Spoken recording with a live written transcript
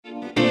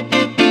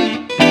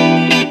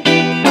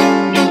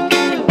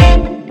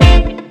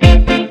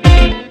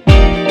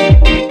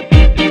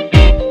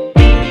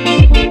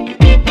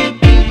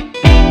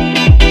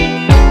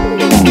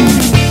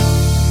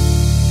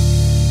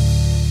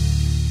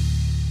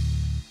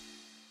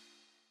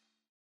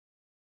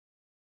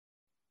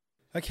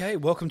Okay,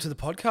 welcome to the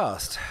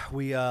podcast.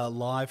 We are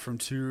live from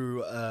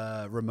two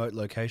remote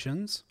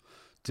locations.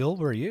 Dill,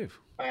 where are you?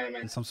 I am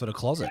In at some sort of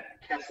closet.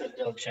 Casa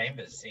del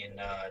Chambers in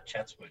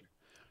Chatswood.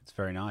 It's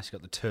very nice. You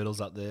got the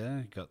turtles up there.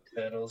 You got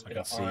Turtles, I bit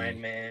can of see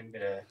Iron Man,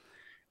 bit of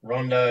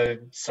Rondo,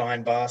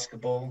 signed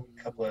basketball,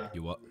 couple of.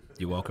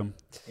 you're welcome.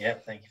 Yeah,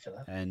 thank you for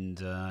that. And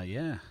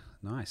yeah,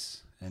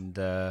 nice. And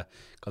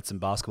got some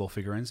basketball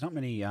figurines. Not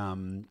many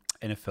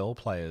NFL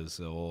players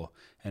or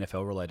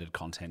NFL related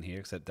content here,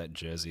 except that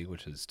jersey,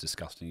 which is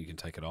disgusting. You can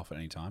take it off at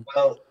any time.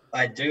 Well,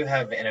 I do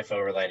have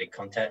NFL related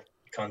content,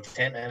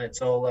 and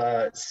it's all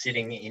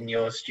sitting in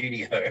your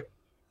studio.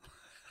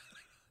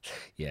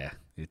 Yeah,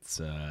 it's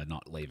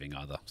not leaving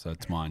either, so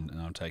it's mine,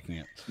 and I'm taking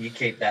it. You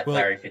keep that Well-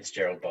 Larry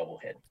Fitzgerald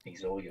bobblehead.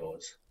 He's all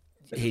yours.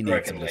 With He a needs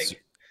broken leg.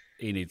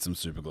 He needs some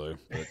super glue,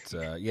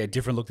 but yeah,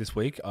 different look this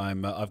week.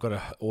 I've got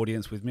an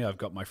audience with me. I've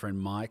got my friend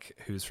Mike,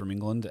 who's from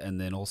England, and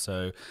then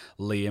also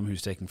Liam,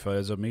 who's taking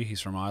photos of me. He's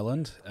from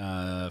Ireland.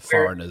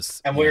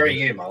 Foreigners. And where are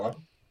you, Mullen?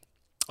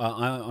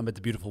 I'm at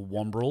the beautiful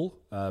Wombrel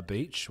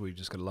beach. We've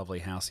just got a lovely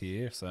house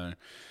here. So,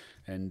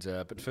 and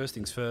but first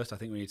things first, I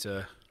think we need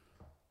to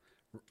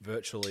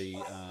virtually.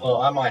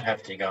 Well, I might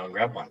have to go and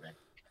grab one then.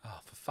 Oh,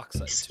 for fuck's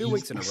sake! 2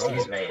 weeks in a row.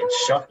 Excuse me,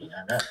 it's shocking,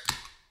 I know.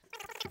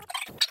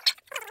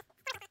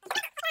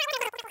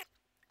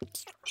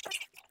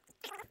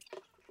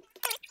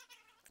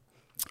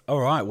 All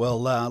right, well,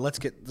 let's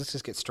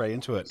just get straight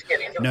into it. Get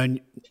into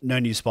it. No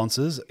new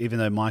sponsors, even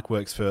though Mike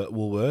works for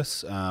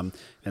Woolworths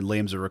and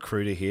Liam's a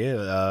recruiter here.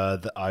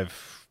 I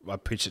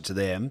pitched it to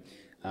them.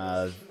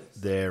 They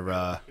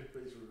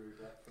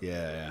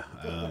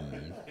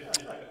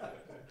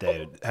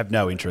have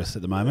no interest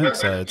at the moment,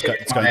 so it's going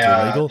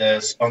through legal.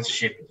 The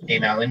sponsorship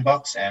email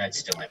inbox, and it's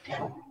still empty.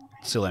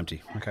 Still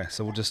empty. Okay,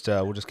 so we'll just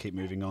keep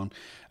moving on.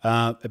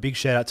 A big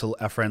shout out to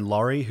our friend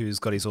Laurie, who's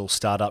got his little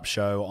startup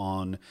show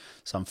on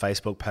some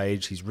Facebook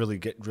page. He's really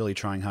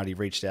trying hard. He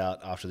reached out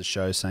after the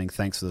show saying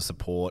thanks for the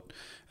support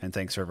and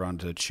thanks for everyone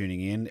to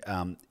tuning in.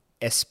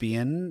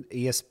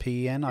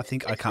 ESPN, I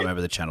think. I can't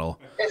remember the channel.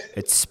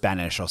 It's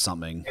Spanish or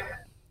something.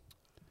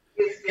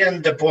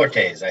 ESPN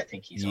Deportes, I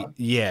think he's on.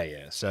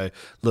 Yeah. So,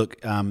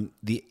 look,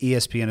 the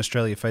ESPN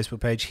Australia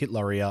Facebook page, hit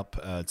Laurie up.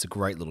 It's a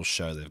great little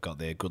show they've got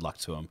there. Good luck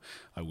to them.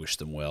 I wish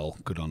them well.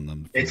 Good on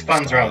them. It's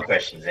fun throwing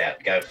questions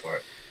out. Go for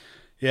it.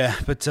 Yeah,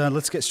 but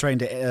let's get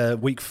straight into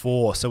week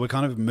 4. So we're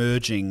kind of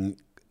merging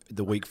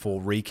the week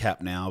 4 recap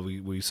now.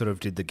 We sort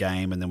of did the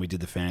game and then we did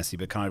the fantasy,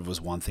 but kind of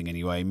was one thing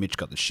anyway. Mitch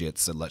got the shit,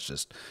 so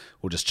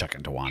we'll just chuck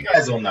into one. You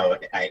guys all know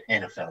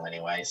NFL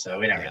anyway, so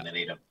we don't really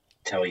need to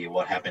tell you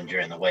what happened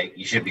during the week.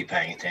 You should be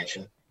paying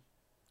attention.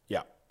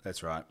 Yeah,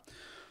 that's right.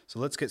 So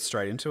let's get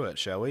straight into it,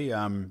 shall we?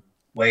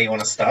 Where you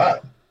want to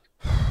start?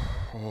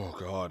 Oh,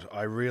 God.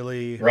 I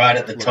really... Right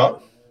at the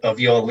top of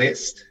your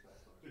list?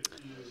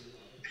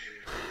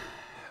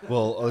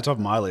 Well, at the top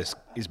of my list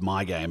is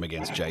my game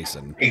against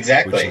Jason.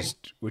 Exactly.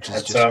 Which is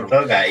That's just... what I'm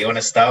talking about. You want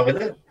to start with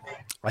it?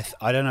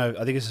 I don't know.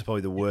 I think this is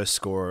probably the worst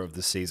score of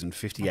the season,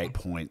 58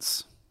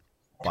 points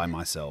by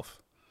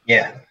myself.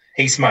 Yeah,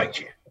 he smoked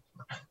you.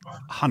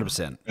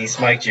 100%. He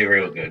smoked you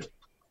real good.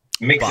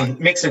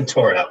 Mixon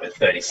tore it up at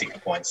 36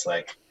 points.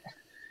 Like,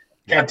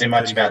 can't do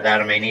much about that.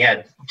 I mean, he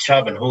had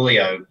Chubb and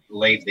Julio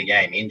leave the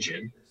game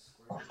injured.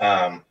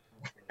 And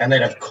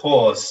then, of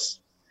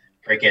course,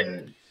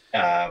 freaking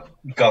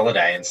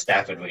Golladay and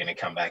Stafford were going to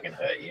come back and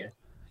hurt you.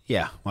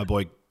 Yeah, my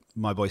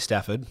boy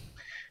Stafford.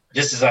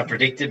 Just as I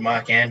predicted,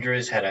 Mark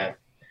Andrews had an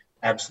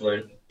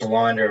absolute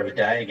blinder of a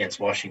day against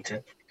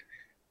Washington.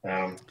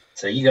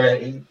 So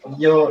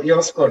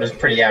your squad is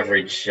pretty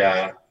average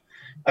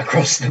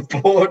across the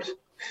board.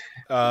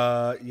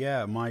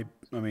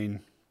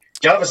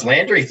 Jarvis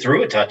Landry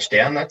threw a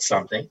touchdown. That's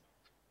something.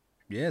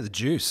 Yeah, the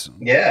juice.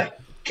 Yeah.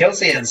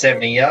 Kelsey had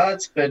 70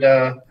 yards,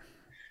 but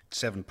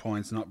 7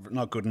 points,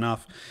 not good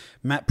enough.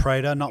 Matt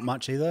Prater, not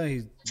much either.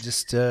 He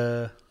just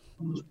no.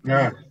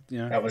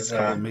 That was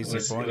points.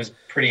 it was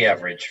pretty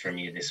average from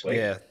you this week.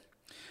 Yeah.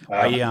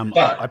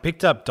 But I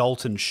picked up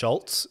Dalton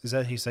Schultz. Is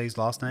that his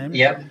last name?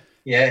 Yep.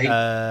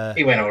 Yeah,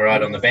 he went all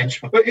right on the bench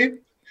for you.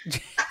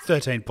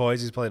 13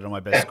 points. He's played one of my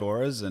best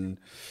scorers, and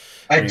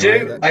I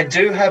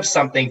do have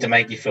something to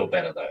make you feel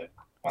better though.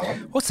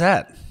 What's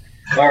that?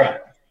 All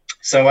right.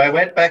 So I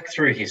went back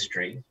through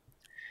history,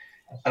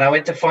 and I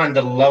went to find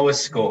the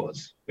lowest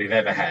scores we've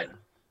ever had.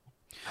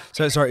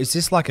 So sorry, is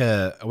this like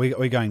are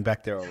we going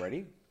back there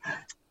already?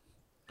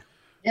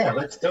 Yeah,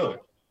 let's do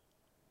it.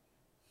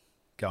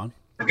 Go on.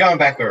 We're going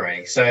back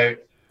already. So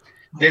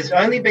there's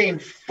only been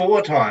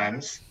 4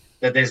 times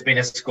that there's been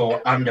a score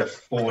under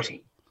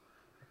 40.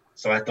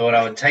 So I thought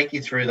I would take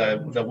you through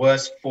the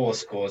worst 4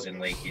 scores in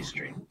league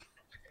history.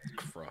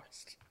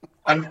 Christ.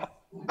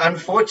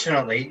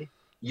 Unfortunately,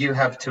 you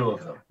have 2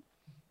 of them.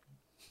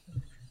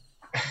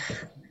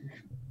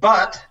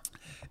 But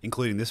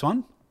including this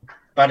one?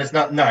 But it's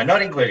not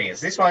including it.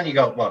 This one you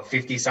got what,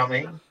 50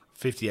 something?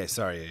 58,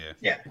 sorry, yeah.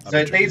 Yeah.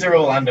 So these are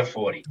all under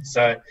 40.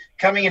 So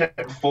coming in at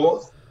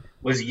 4th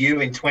was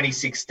you in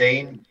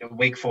 2016,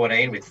 week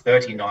 14 with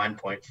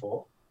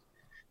 39.4.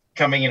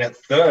 Coming in at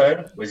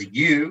third was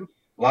you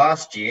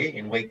last year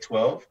in week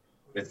 12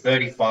 with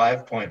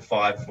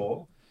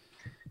 35.54.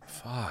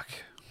 Fuck.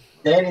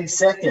 Then in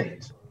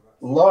second,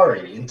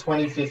 Laurie in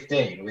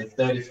 2015 with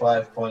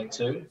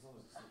 35.2.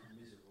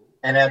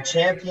 And our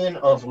champion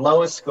of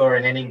lowest score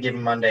in any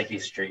given Monday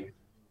history,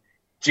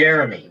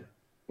 Jeremy,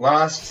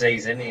 last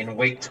season in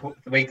week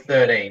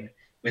 13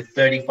 with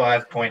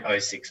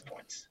 35.06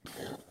 points.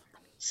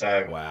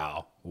 So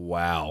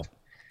Wow.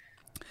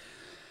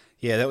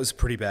 Yeah, that was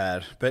pretty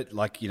bad. But,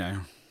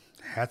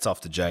 hats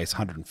off to Jace,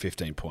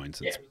 115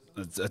 points.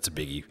 That's a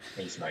biggie.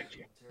 He smoked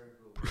you.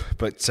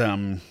 But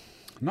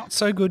not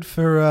so good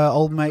for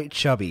old mate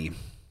Chubby.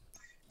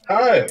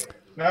 No,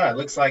 it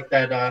looks like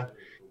that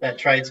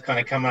trade's kind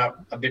of come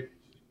up a bit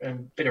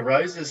of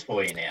roses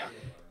for you now.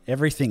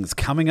 Everything's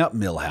coming up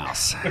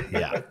Millhouse.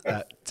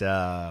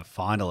 Yeah,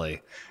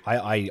 finally.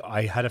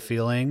 I had a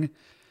feeling.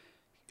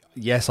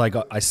 Yes,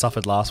 I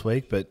suffered last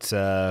week, but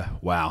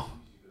wow,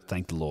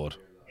 thank the Lord.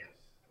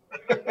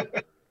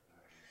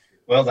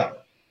 Well done.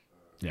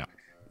 Yeah.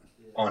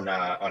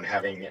 On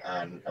having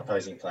an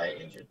opposing player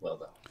injured. Well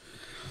done.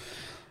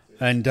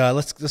 And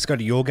let's go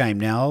to your game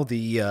now.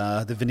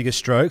 The Vinegar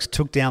Strokes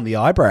took down the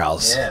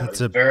Eyebrows. Yeah, it's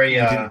very.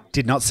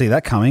 Did not see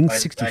that coming.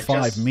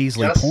 65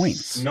 measly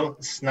points.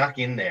 Snuck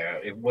in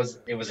there. It was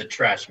a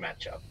trash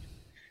matchup.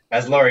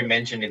 As Laurie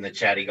mentioned in the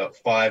chat, he got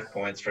 5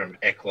 points from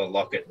Eckler,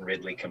 Lockett, and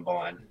Ridley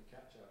combined.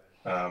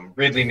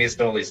 Ridley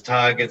missed all his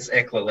targets.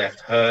 Eckler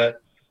left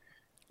hurt.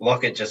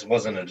 Lockett just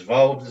wasn't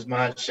involved as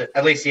much.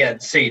 At least he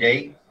had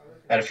CD,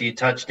 had a few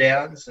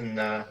touchdowns,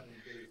 and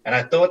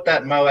I thought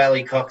that Mo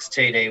Alley Cox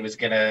TD was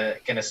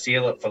gonna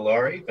seal it for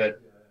Laurie, but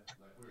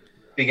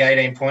big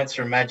 18 points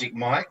from Magic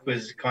Mike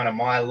was kind of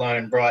my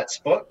lone bright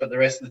spot. But the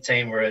rest of the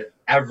team were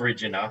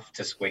average enough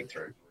to squeak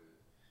through.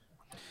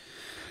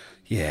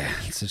 Yeah,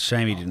 it's a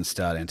shame he didn't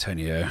start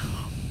Antonio.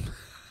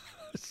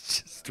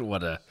 It's just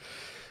what a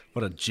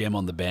gem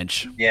on the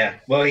bench. Yeah,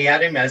 well, he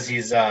had him as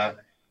his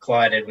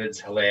Clyde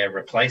Edwards-Helaire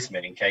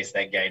replacement in case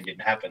that game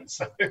didn't happen.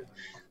 So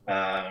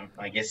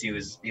I guess he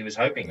was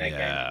hoping that game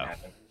didn't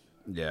happen.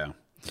 Yeah.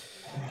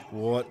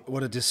 What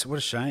a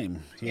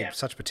shame. He had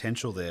such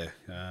potential there.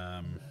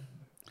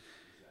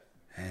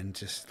 And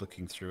just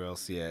looking through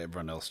else,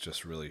 everyone else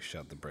just really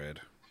shut the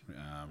bread.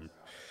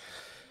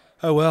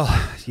 Oh well,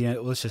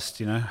 let's just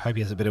hope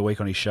he has a better week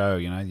on his show.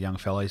 The young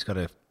fella,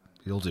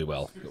 he'll do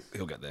well.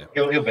 He'll get there.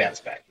 He'll bounce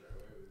back.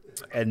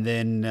 And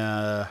then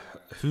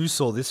who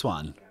saw this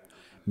one?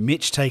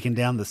 Mitch taking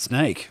down the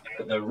Snake.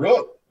 The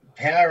Rook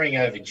powering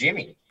over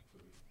Jimmy.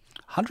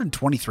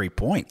 123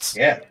 points.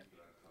 Yeah,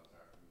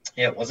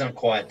 it wasn't a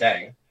quiet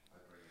day.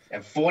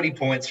 And 40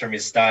 points from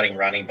his starting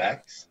running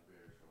backs.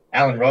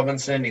 Allen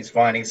Robinson is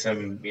finding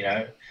some,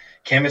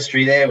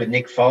 chemistry there with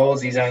Nick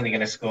Foles. He's only going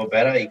to score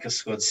better. He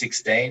scored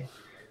 16.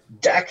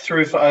 Dak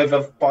threw for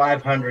over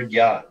 500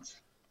 yards.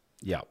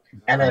 Yeah.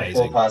 And had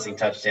 4 passing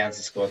touchdowns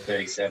to score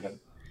 37.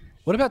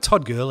 What about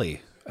Todd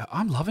Gurley?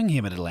 I'm loving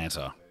him at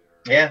Atlanta.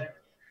 Yeah.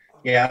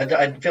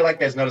 I feel like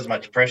there's not as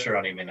much pressure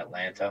on him in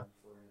Atlanta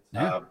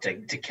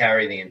to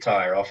carry the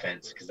entire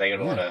offense because they got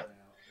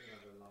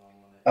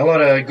a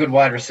lot of good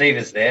wide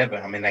receivers there,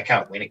 but they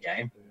can't win a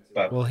game.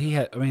 But he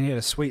had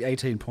a sweet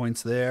 18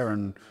 points there,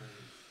 and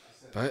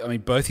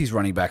both his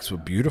running backs were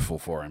beautiful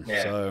for him.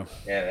 Yeah, so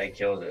they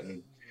killed it.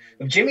 And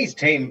Jimmy's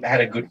team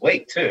had a good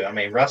week too.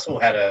 Russell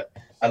had a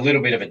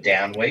little bit of a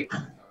down week.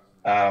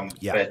 But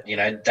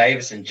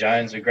Davis and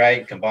Jones were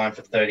great, combined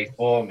for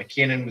 34.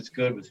 McKinnon was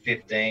good with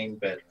 15,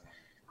 but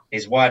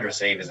his wide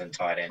receivers and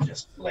tight end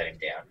just let him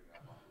down.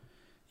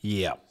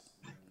 Yeah.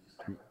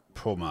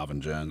 Poor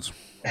Marvin Jones.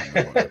 I don't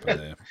know what happened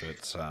there.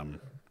 But,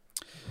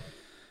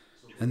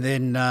 and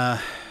then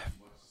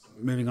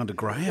moving on to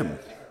Graham.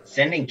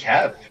 Sending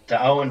Cav to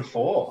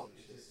 0-4.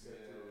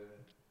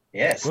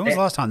 Yes. When was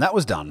the last time that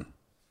was done?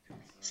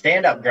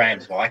 Stand up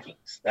Graham's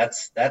Vikings.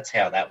 That's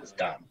how that was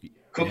done.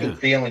 Cook and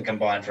Thielen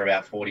combined for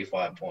about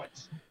 45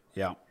 points.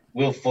 Yeah.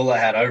 Will Fuller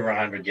had over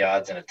 100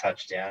 yards and a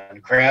touchdown.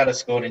 Crowder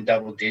scored in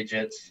double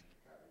digits.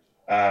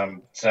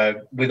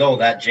 So with all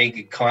that, G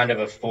could kind of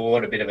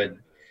afford a bit of a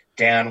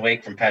down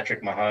week from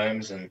Patrick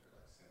Mahomes. And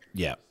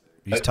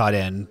his tight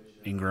end,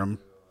 Ingram.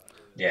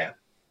 Yeah.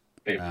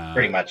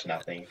 Pretty much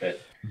nothing. But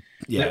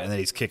and then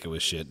his kicker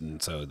was shit, and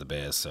so the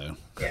Bears. So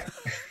yeah.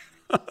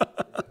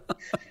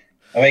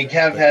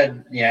 Cav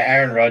had,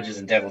 Aaron Rodgers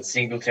and Devin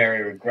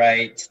Singletary were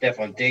great.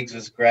 Stephon Diggs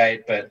was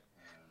great, but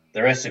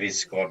the rest of his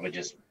squad were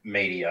just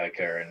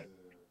mediocre.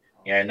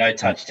 And, no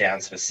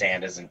touchdowns for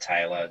Sanders and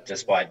Taylor,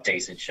 despite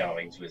decent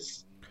showings,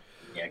 was,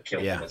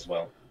 killed them as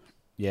well.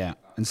 Yeah.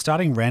 And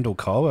starting Randall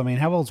Cobb,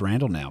 how old's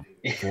Randall now?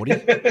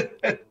 40?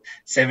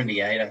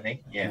 78, I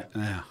think. Yeah.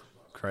 Yeah.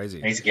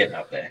 Crazy. He's getting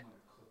up there.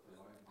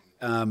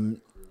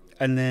 And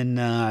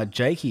then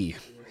Jakey.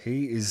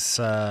 He is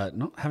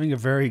not having a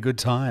very good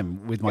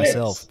time with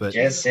myself, but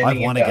I've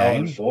won a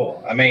game.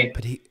 0-4.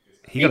 But he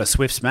got a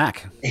swift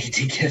smack. He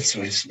did get a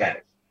swift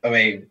smack.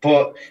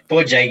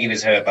 Poor Jakey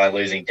was hurt by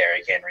losing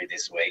Derrick Henry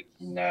this week.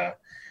 And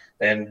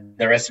then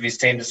the rest of his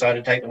team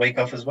decided to take the week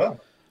off as well.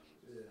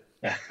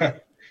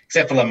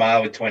 except for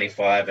Lamar with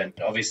 25, and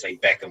obviously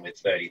Beckham with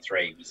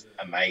 33 was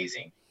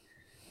amazing.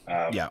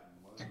 Yeah.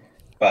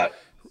 But,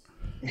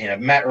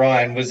 Matt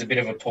Ryan was a bit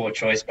of a poor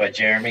choice by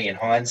Jeremy in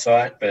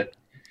hindsight, but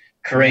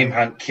Kareem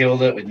Hunt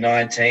killed it with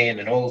 19,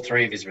 and all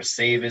three of his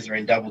receivers are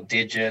in double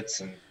digits.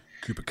 And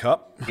Cooper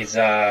Kupp. His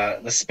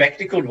the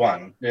spectacled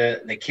one,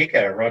 the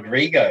kicker,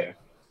 Rodrigo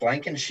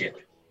Blankenship,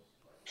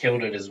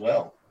 killed it as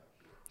well.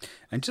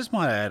 And just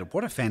might add,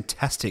 what a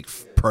fantastic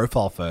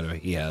profile photo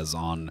he has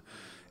on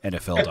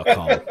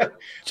NFL.com.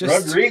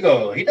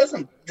 Rodrigo,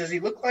 does he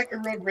look like a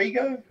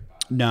Rodrigo?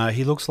 No,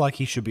 he looks like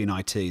he should be in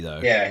IT,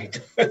 though. Yeah, he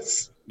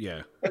does.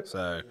 Yeah,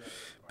 so,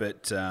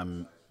 but,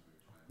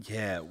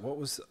 what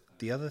was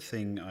the other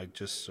thing I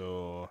just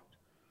saw?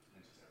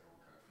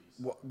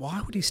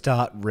 Why would he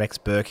start Rex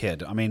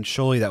Burkhead? I mean,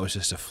 surely that was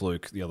just a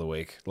fluke the other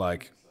week.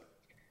 Like,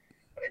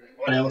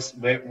 what else?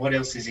 What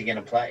else is he going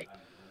to play?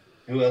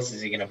 Who else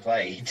is he going to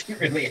play? He didn't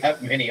really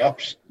have many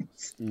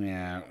options.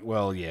 Yeah,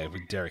 well, yeah,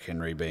 with Derrick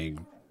Henry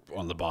being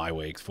on the bye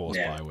week, forced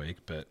bye week,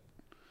 but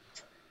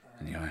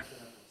anyway,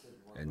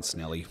 and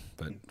Snelly,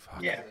 but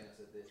fuck. Yeah.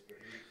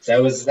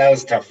 So that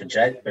was tough for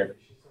Jake, but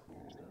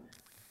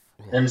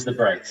them's the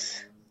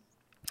breaks.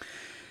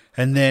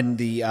 And then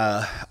the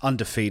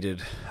undisputed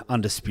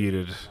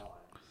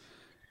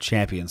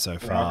champion so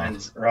far.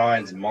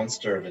 Ryan's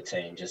monster of a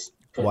team, just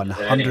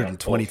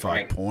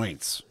 125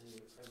 points.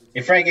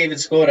 If Frank even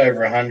scored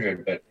over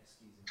 100, but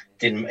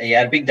didn't. He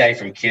had a big day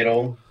from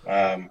Kittle.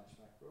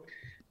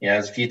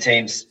 There's a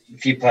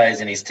few players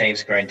in his team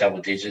scoring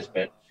double digits,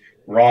 but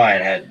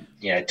Ryan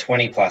had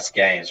 20 plus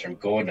games from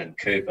Gordon and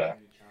Cooper.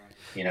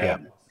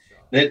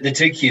 The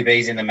two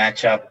QBs in the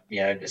matchup,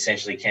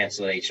 essentially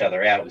cancelled each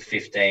other out with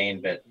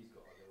 15, but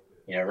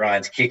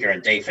Ryan's kicker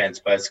and defense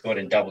both scored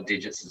in double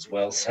digits as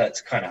well, so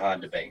it's kind of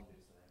hard to beat.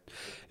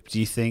 Do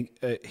you think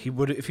he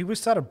would, if he would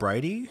started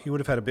Brady, he would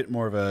have had a bit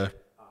more of a?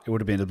 It would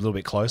have been a little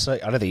bit closer. I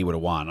don't think he would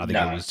have won. I think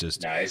it was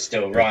just it's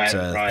still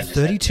Ryan.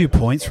 32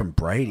 points from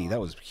Brady. That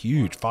was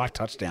huge. 5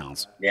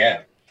 touchdowns.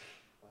 Yeah,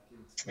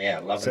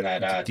 loving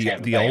that.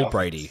 The old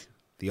Brady.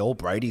 The old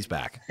Brady's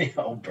back. The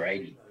old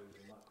Brady.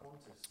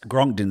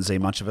 Gronk didn't see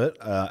much of it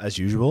as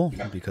usual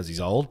because he's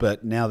old.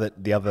 But now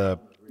that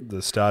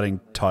the starting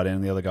tight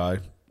end, the other guy,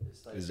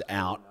 is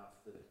out,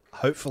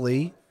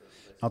 hopefully,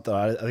 not that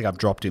I think I've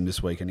dropped him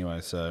this week anyway.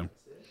 So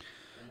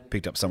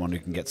picked up someone who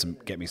can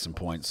get me some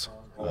points.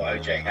 Or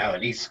OJ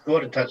Howard. He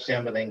scored a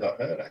touchdown, but then got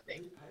hurt, I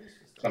think.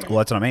 Well,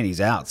 that's what I mean.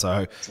 He's out,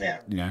 so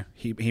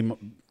he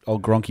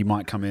old Gronky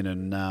might come in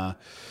and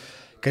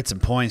get some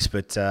points,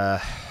 but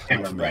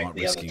I'm not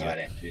risking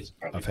it.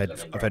 I've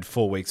had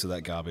 4 weeks of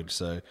that garbage.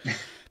 So,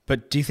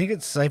 but do you think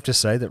it's safe to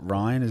say that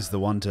Ryan is the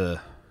one to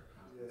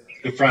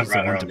the front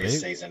runner on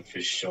this season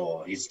for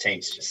sure? His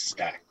team's just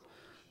stacked.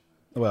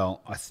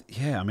 Well,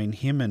 I mean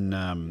him and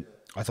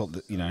I thought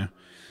that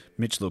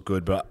Mitch looked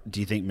good, but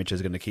do you think Mitch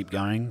is going to keep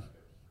going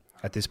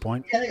at this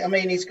point? Yeah, I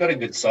mean he's got a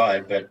good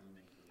side, but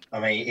I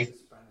mean if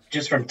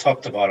just from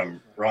top to bottom,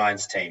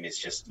 Ryan's team is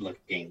just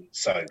looking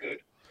so good.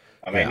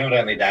 I mean, not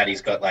only that,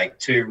 he's got like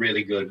 2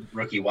 really good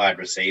rookie wide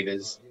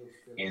receivers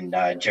in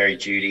Jerry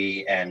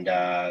Jeudy and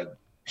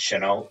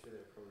Chenault.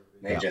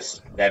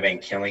 They've been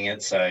killing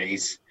it. So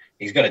he's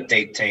got a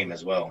deep team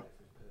as well.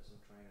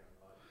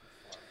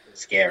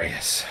 Scary.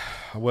 Yes.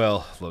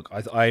 Well, look,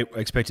 I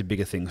expected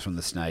bigger things from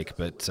the snake,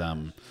 but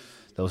there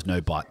was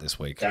no bite this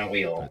week. Don't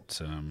we all?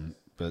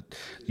 But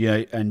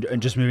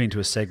and just moving to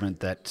a segment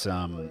that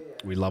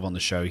we love on the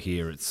show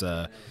here, it's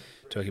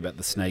talking about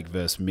the Snake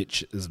versus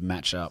Mitch's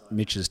matchup.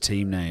 Mitch's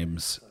team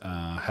names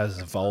has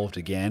evolved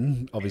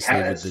again, obviously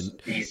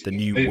with the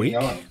new week.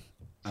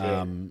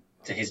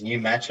 To his new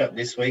matchup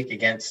this week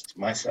against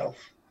myself.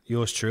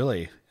 Yours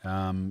truly.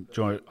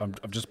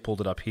 I've just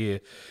pulled it up here.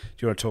 Do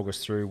you want to talk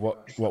us through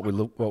what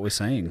we're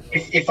seeing?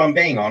 If I'm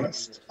being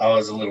honest, I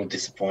was a little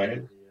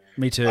disappointed.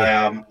 Me too.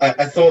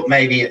 I thought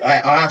maybe I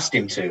asked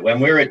him to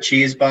when we were at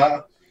Cheers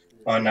Bar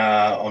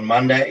on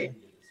Monday,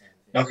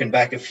 knocking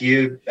back a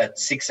few at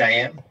 6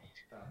 a.m.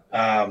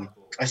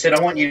 I said,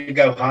 I want you to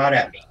go hard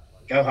at me.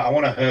 Go hard. I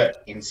want to hurt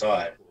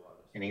inside.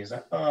 And he was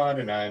like, oh, I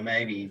don't know,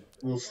 maybe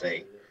we'll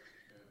see.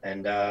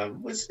 And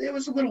it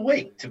was a little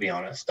weak, to be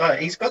honest.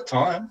 He's got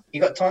time. He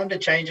got time to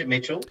change it,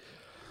 Mitchell.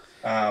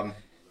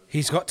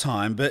 He's got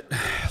time, but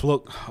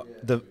look,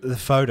 the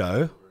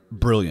photo,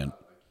 brilliant.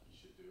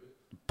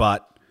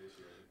 But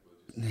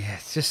yeah,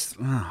 it's just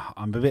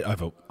I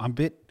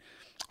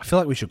feel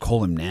like we should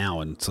call him now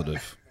and sort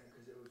of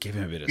give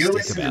him a bit of stick about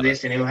it. He'll listen to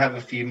this and he'll have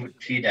a few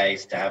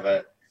days to have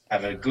a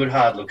good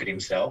hard look at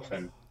himself.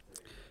 And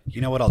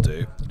you know what I'll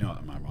do? You know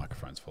what? My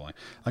microphone's falling.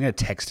 I'm going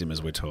to text him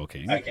as we're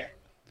talking. Okay.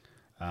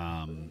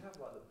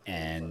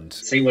 And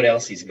see what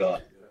else he's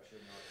got.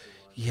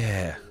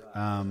 Yeah.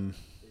 I'll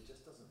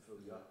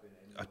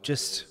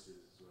just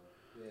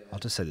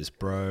say this,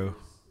 bro.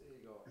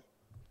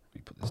 Let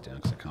me put this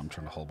down because I'm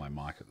trying to hold my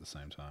mic at the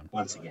same time.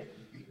 Once again,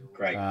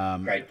 great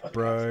podcast.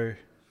 Bro.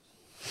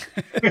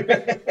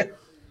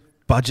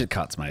 Budget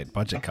cuts, mate.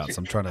 Budget cuts.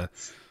 I'm trying to,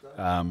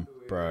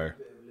 bro.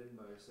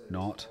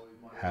 Not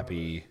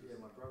happy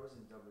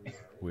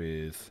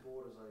with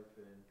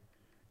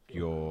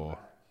your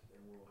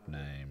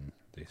name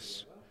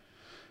this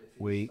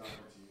week.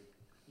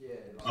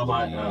 I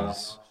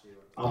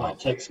might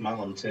text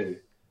Mullen too.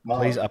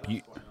 Mullen, Please up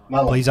you.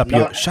 Mullen, Please up not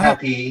your. Shut up.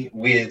 happy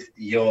with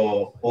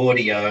your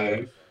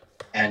audio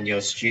and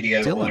your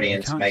studio Dylan, we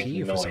audience can't hear making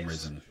you for noise. some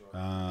reason.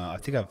 I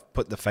think I've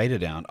put the fader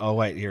down. Oh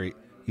wait, here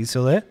he's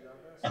still there.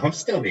 I'm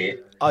still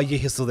here. Oh yeah,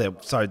 he's still there.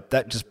 Sorry,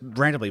 that just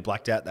randomly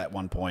blacked out that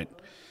one point.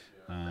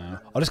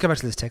 I'll just go back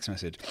to this text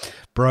message.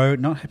 Bro,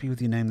 not happy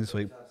with your name this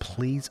week.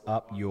 Please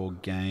up your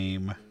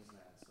game.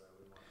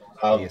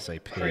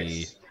 ASAP.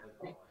 Chris.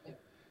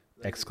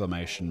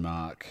 Exclamation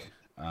mark.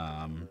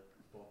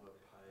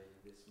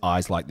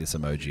 Eyes like this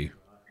emoji.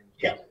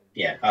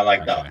 Yeah. I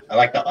like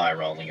the eye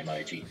rolling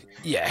emoji.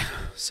 Yeah.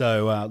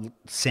 So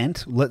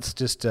sent. Let's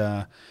just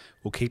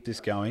we'll keep this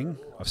going.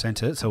 I've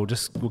sent it, so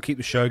we'll keep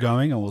the show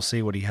going, and we'll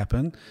see what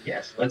happened.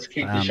 Yes, let's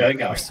keep the show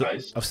going,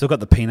 I've still got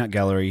the peanut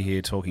gallery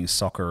here talking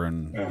soccer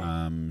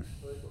and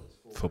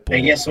football.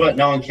 And guess what?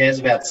 No one cares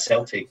about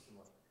Celtic.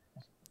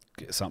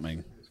 Get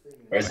something.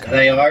 Or is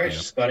they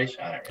Irish, Scottish?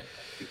 I don't really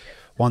know.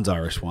 One's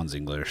Irish, one's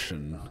English,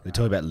 and they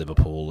talk about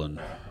Liverpool and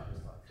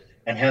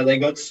how they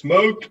got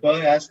smoked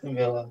by Aston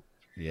Villa.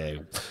 Yeah,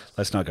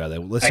 let's not go there.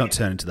 Let's not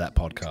turn into that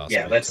podcast.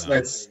 Yeah, but,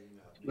 let's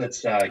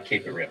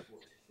keep it real.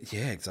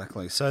 Yeah,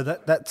 exactly. So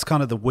that's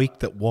kind of the week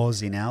that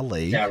was in our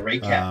league. Our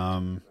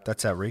recap.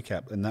 That's our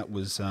recap, and that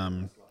was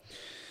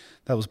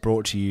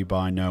brought to you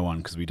by no one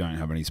because we don't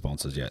have any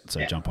sponsors yet.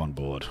 So jump on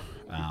board.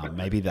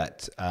 Maybe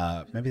that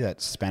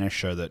Spanish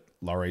show that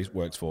Laurie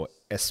works for,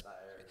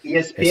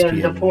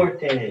 ESPN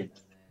Deportes.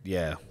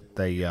 Yeah,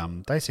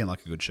 they seem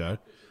like a good show.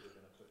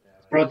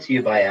 Brought to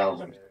you by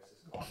Alvin.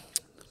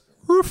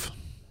 Roof.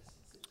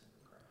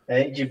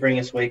 Hey, did you bring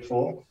us week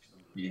 4?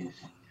 Yes.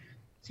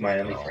 It's my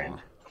only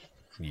friend.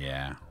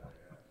 Yeah,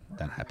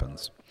 that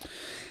happens.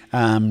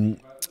 It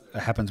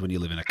happens when you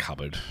live in a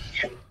cupboard.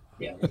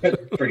 Yeah,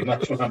 pretty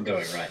much what I'm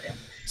doing right now.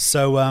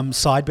 So,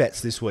 side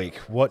bets this week.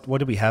 What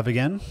do we have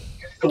again?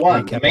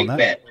 The meat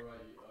bet.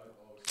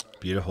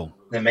 Beautiful.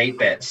 The meat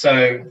bet.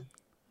 So,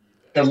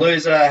 the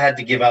loser had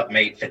to give up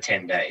meat for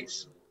 10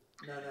 days.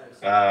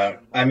 I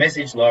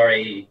messaged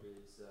Laurie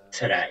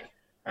today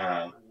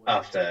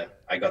after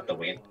I got the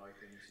win.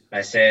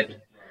 I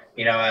said,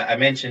 I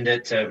mentioned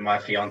it to my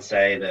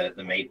fiance,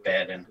 the meat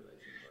bet, and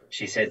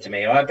she said to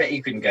me, I bet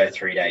you couldn't go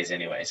 3 days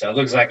anyway. So it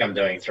looks like I'm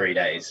doing 3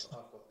 days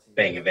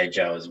being a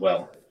veggie as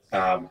well.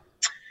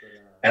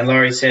 And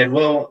Laurie said,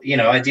 well,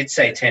 I did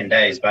say 10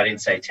 days, but I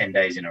didn't say 10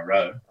 days in a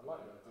row.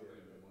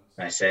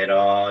 I said,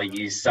 oh,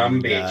 you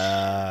son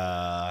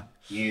bitch.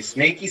 You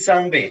sneaky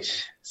son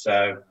bitch.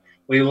 So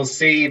we will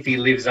see if he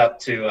lives up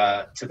to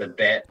the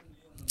bet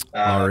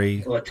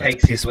Laurie, or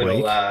takes his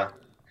little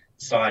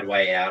side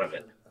way out of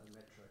it.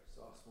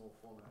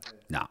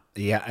 No,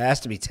 yeah, it has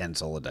to be 10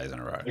 solid days in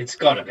a row. It's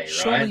got to be, right?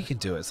 Surely you can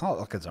do it. It's not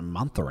like it's a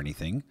month or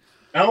anything.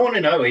 I want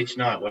to know each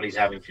night what he's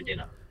having for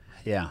dinner.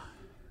 Yeah.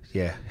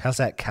 How's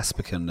that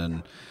Caspican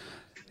and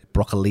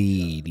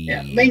broccoli?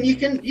 Yeah, I mean, you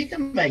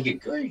can make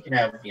it good. You can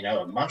have,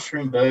 a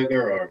mushroom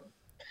burger or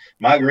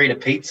margarita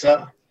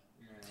pizza.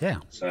 Yeah,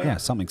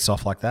 something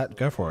soft like that.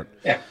 Go for it.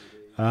 Yeah.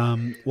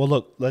 Well,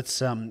 look,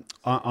 let's. I'm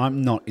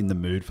not in the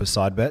mood for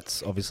side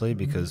bets, obviously,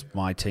 because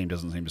my team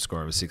doesn't seem to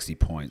score over 60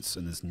 points,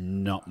 and there's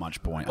not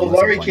much point. Well,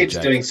 Laurie keeps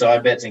doing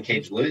side bets and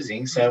keeps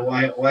losing, so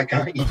why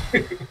can't you?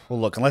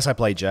 Well, look, unless I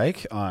play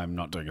Jake, I'm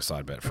not doing a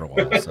side bet for a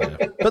while. So,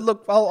 but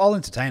look, I'll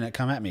entertain it.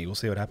 Come at me. We'll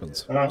see what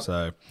happens. Right.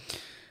 So,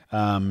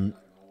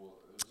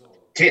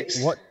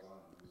 tips. What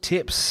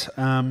tips?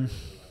 Yeah.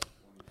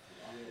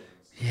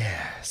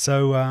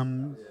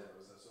 So,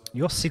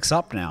 you're 6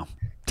 up now.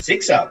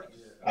 6 up.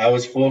 I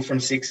was 4 from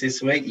 6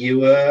 this week.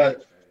 You were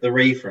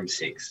 3 from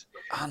 6.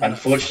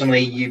 Unfortunately,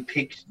 you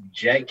picked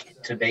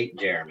Jake to beat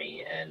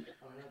Jeremy, and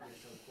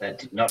that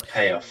did not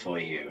pay off for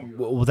you.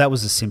 Well, that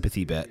was a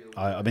sympathy bet.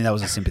 I mean, that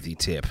was a sympathy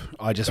tip.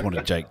 I just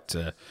wanted Jake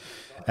to...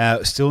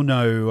 still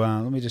no...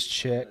 let me just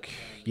check.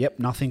 Yep,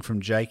 nothing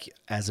from Jake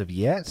as of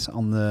yet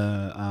on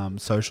the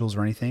socials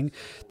or anything.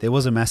 There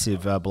was a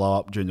massive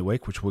blow-up during the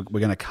week, which we're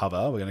going to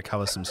cover. We're going to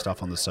cover some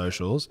stuff on the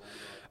socials.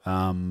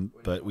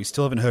 But we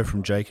still haven't heard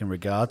from Jake in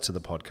regard to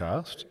the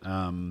podcast.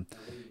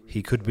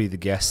 He could be the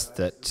guest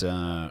that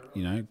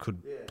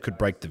could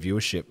break the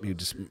viewership. He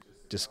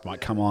just might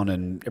come on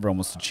and everyone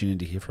wants to tune in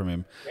to hear from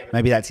him.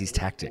 Maybe that's his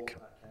tactic.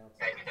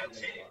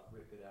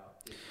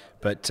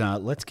 But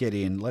let's get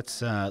in.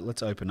 Let's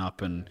open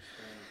up and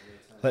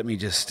let me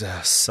just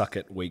suck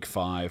at week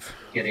 5.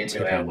 Get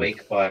into our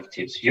week 5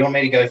 tips. Do you want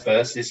me to go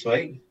first this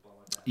week?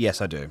 Yes,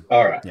 I do.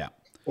 All right. Yeah.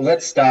 Well,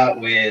 let's start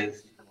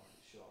with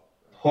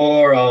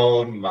poor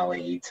old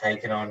Mully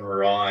taking on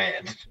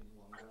Ryan.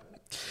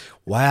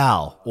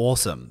 Wow,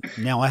 awesome.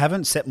 Now I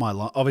haven't set my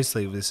line.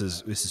 Obviously, this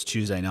is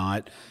Tuesday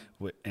night,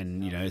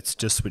 and it's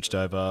just switched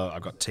over.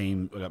 I've got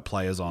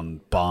players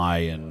on bye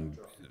and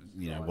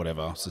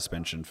whatever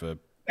suspension for.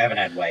 I haven't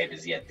had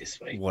waivers yet this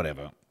week.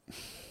 Whatever.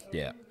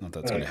 Yeah, not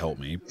that's going to help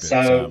me. But,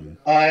 so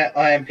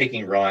I am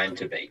picking Ryan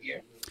to beat you.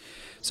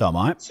 So am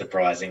I.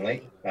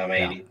 Surprisingly, I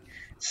mean,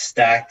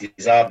 stacked.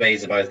 His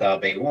RBs are both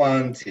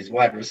RB1s. His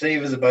wide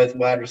receivers are both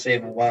wide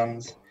receiver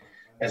 1s.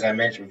 As I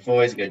mentioned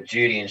before, he's got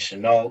Judy and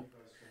Chenault.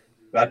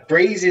 But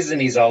Breeze isn't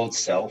his old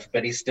self,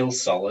 but he's still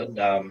solid.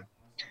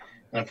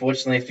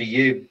 Unfortunately for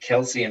you,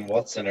 Kelsey and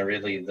Watson are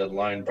really the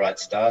lone bright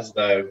stars,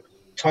 though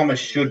Thomas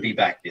should be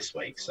back this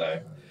week.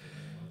 So,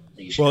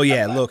 well,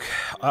 yeah, look,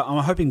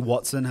 I'm hoping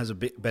Watson has a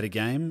bit better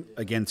game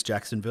against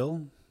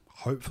Jacksonville,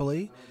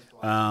 hopefully.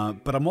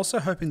 But I'm also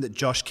hoping that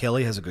Josh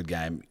Kelly has a good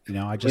game. You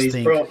know, I just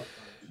think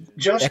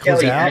Josh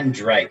Kelly and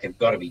Drake have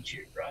got to be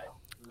due, right?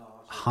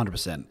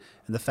 100%. And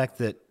the fact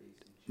that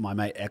my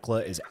mate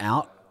Eckler is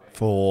out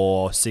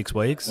for 6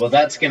 weeks. Well,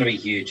 that's going to be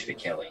huge for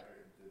Kelly.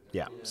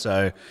 Yeah.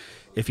 So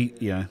if he,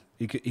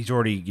 he's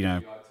already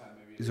going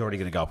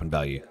to go up in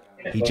value.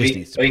 Yeah. He just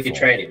needs to. Or you could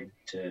trade him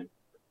to,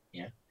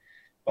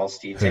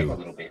 bolster your team a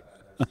little bit.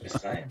 Just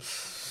saying.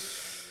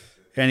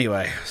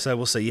 Anyway, so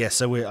we'll see. Yeah.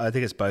 So I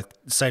think it's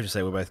safe to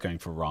say we're both going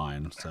for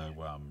Ryan. So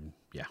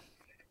yeah.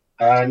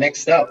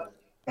 Next up,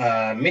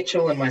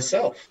 Mitchell and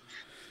myself.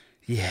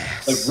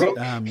 Yes. The Rook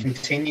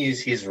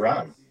continues his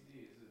run.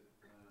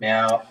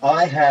 Now,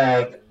 I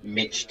have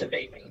Mitch to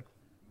beat me.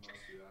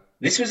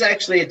 This was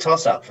actually a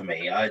toss-up for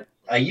me. I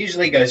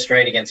usually go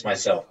straight against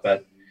myself,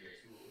 but,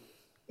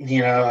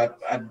 I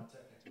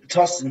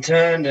tossed and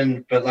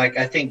turned, but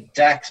I think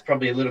Dak's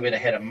probably a little bit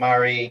ahead of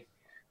Murray.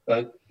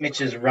 But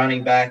Mitch's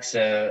running backs,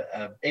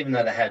 even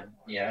though they had,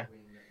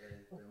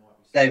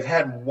 they've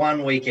had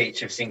 1 week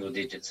each of single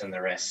digits and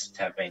the rest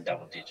have been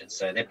double digits.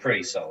 So they're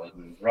pretty solid.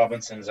 And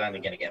Robinson's only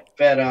going to get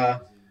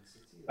better.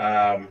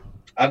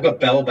 I've got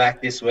Bell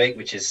back this week,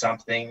 which is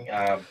something.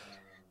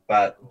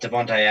 But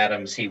Devontae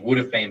Adams, he would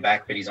have been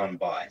back, but he's on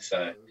bye.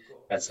 So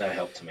that's no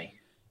help to me.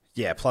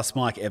 Yeah, plus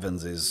Mike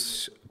Evans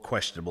is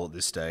questionable at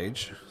this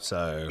stage.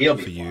 So he'll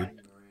be for you. Fine.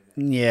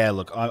 Yeah,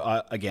 look,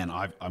 I'm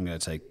going to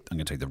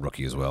take the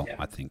rookie as well. Yeah.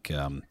 I think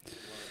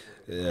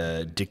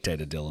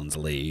Dictator Dylan's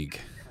league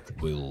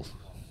will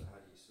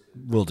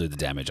do the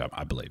damage,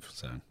 I believe.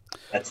 So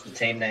that's the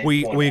team name.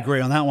 We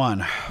agree on that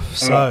one.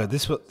 So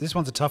this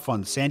one's a tough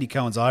one. Sandy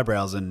Cohen's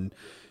eyebrows and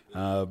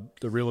the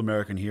Real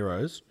American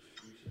Heroes.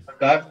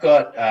 I've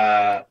got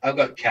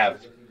Cav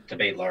to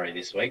beat Laurie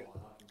this week.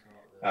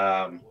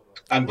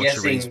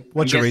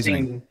 What's your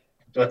reasoning?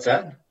 What's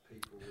that?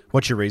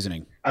 What's your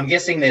reasoning? I'm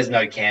guessing there's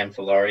no Cam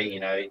for Laurie,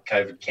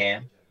 COVID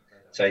Cam.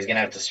 So he's going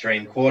to have to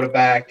stream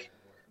quarterback.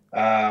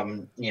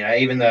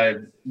 Even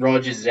though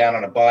Rogers is out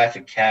on a bye for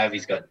Cav,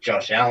 he's got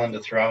Josh Allen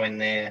to throw in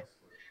there.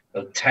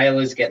 But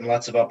Taylor's getting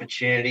lots of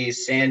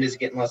opportunities. Sanders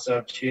getting lots of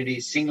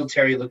opportunities.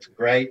 Singletary looked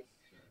great.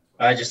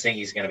 I just think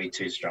he's going to be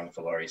too strong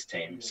for Laurie's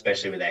team,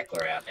 especially with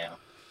Eckler out now.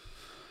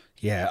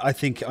 Yeah, I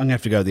think I'm going to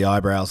have to go with the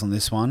eyebrows on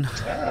this one.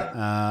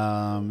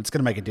 It's going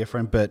to make a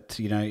difference, but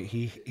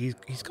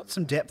he's got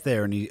some depth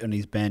there on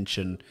his bench,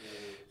 and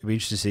it'll be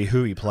interesting to see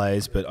who he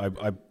plays. But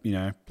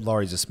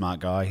Laurie's a smart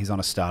guy. He's on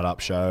a startup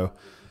show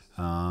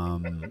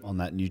on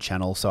that new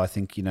channel, so I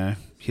think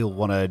he'll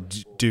want to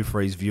do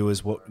for his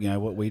viewers what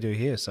we do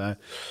here. So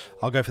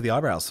I'll go for the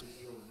eyebrows.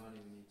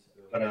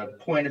 But a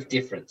point of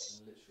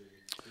difference,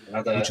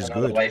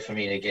 another way for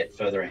me to get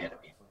further ahead of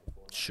you.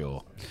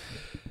 Sure.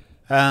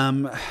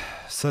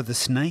 So the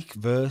Snake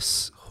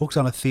versus Hooked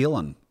on a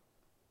Thielen.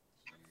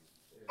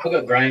 I've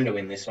got Graham to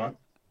win this one.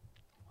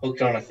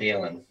 Hooked on a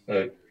Thielen.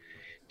 Look,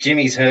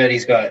 Jimmy's hurt.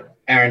 He's got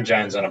Aaron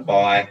Jones on a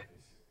bye.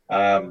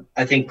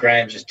 I think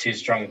Graham's just too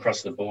strong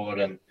across the board,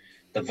 and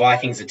the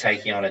Vikings are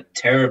taking on a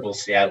terrible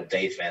Seattle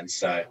defense.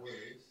 So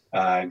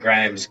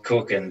Graham's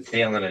Cook and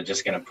Thielen are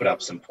just going to put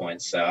up some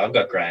points. So I've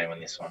got Graham on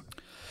this one.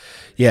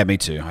 Yeah, me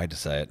too. I hate to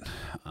say it.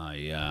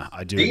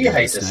 I do. Do you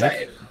hate to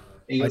say it?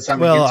 You got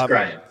something against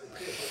Graham?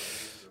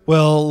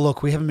 Well,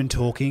 look, we haven't been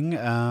talking.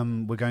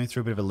 We're going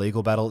through a bit of a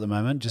legal battle at the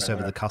moment, just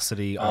over the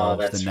custody of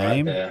the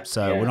name. Right,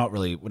 so we're not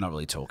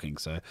really talking.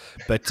 So,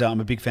 but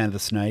I'm a big fan of the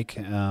Snake,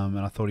 and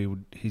I thought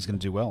he's going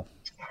to do well.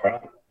 Right.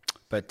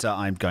 But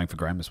I'm going for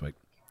Graham this week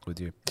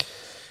with you.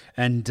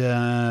 And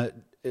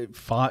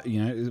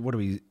what are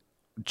we?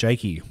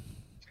 Jakey,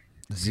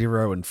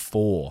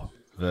 0-4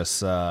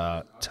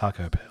 versus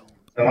Taco Bell.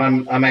 So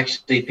I'm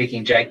actually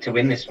picking Jake to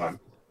win this one.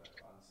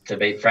 To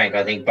be frank,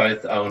 I think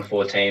both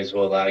 0-4 teams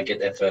will get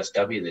their first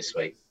W this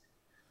week.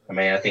 I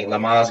mean, I think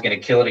Lamar's going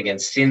to kill it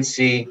against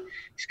Cincy.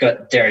 He's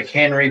got Derrick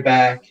Henry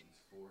back.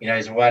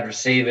 His wide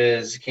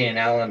receivers, Keenan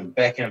Allen,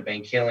 Beckham have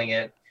been killing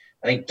it.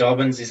 I think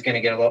Dobbins is going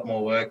to get a lot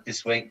more work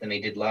this week than he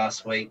did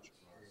last week.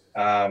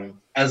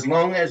 As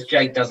long as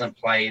Jake doesn't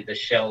play the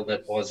shell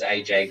that was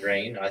AJ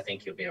Green, I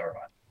think he'll be all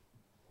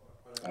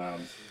right.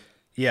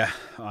 Yeah,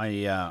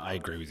 I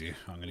agree with you.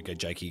 I'm going to go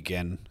Jakey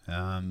again.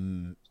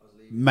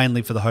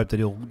 Mainly for the hope that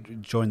he'll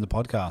join the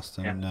podcast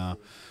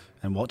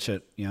and watch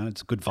it.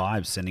 It's good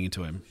vibes sending it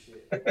to him.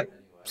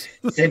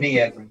 Sending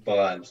out good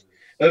vibes.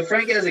 But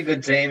Frank has a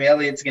good team.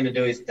 Elliott's going to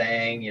do his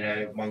thing.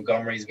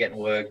 Montgomery's getting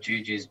work.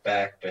 Juju's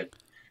back. But,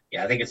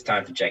 I think it's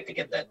time for Jake to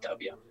get that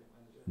W.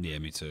 Yeah,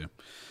 me too.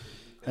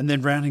 And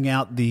then rounding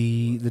out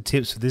the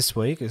tips for this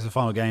week is the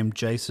final game,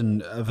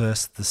 Jason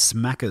versus the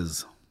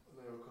Smackers.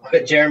 I've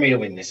got Jeremy to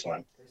win this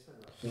one.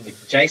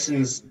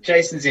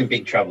 Jason's in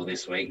big trouble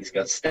this week. He's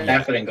got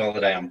Stafford and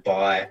Golladay on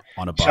bye.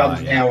 On a bye.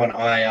 Chubb's now on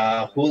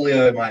IR.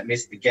 Julio might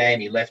miss the game.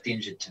 He left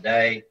injured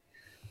today.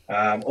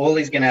 All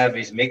he's going to have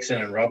is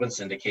Mixon and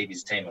Robinson to keep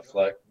his team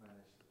afloat.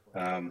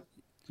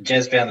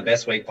 Jez found the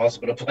best week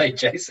possible to play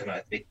Jason, I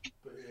think.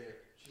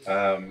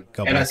 And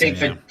I think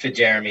for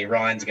Jeremy,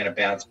 Ryan's going to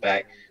bounce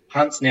back.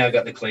 Hunt's now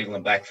got the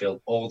Cleveland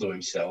backfield all to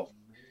himself.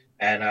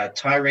 And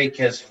Tyreek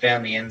has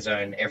found the end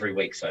zone every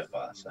week so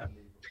far. So,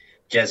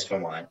 Jez for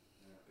mine.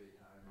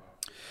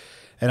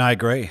 And I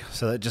agree.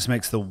 So that just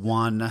makes the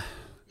one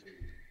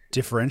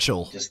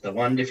differential. Just the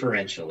one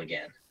differential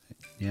again.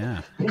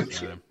 Yeah.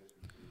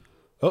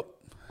 Oh,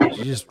 did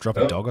you just drop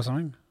a dog or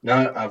something?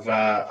 No,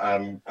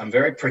 I'm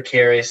very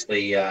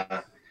precariously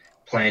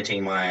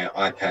planting my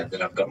iPad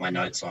that I've got my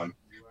notes on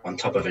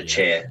top of a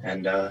chair,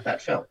 and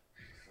that fell.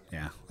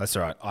 Yeah, that's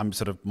all right.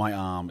 My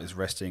arm is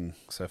resting.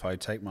 So if I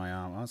take my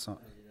arm, it's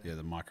not. Yeah,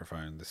 the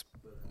microphone, this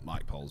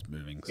mic pole's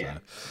moving. So. Yeah.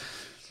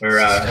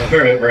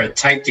 We're a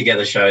taped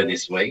together show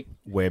this week.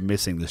 We're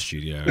missing the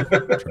studio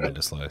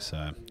tremendously.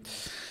 So,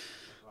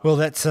 well,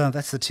 that's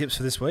the tips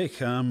for this week.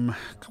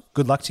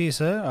 Good luck to you,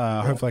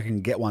 sir. Hopefully, I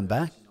can get one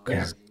back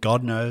because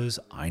God knows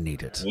I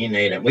need it. You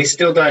need it. We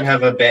still don't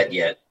have a bet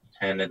yet,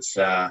 and it's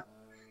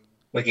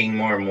looking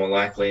more and more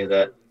likely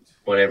that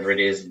whatever it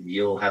is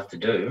you'll have to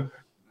do.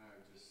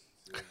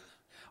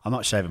 I'm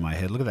not shaving my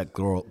head. Look at that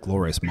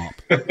glorious mop.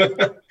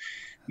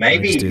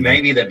 maybe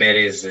the bet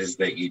is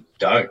that you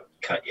don't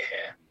cut your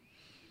hair.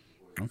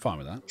 I'm fine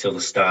with that. Till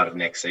the start of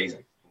next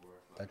season.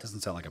 That doesn't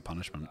sound like a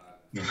punishment.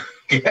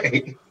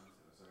 Okay.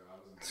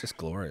 It's just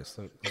glorious.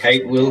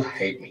 Kate will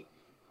hate me.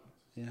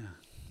 Yeah.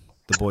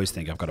 The boys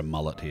think I've got a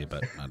mullet here,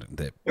 but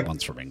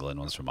one's from England,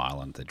 one's from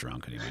Ireland. They're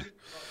drunk anyway.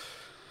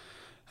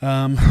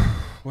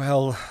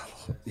 Well,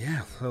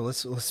 yeah. Well,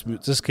 let's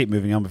just keep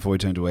moving on before we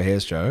turn to a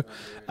hair show.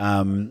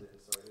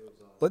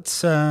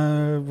 What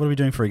are we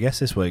doing for a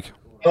guest this week?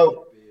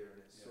 Well,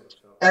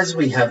 as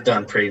we have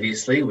done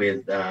previously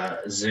with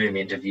Zoom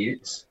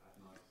interviews,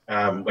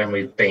 when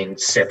we've been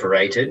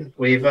separated,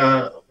 we've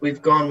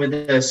gone with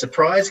a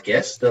surprise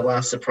guest. The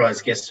last surprise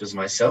guest was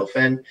myself,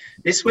 and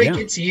this week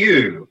it's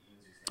you.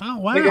 Oh,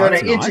 wow. We're going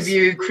to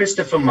interview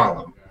Christopher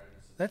Mullum.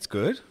 That's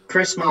good.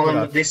 Chris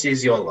Mullum, this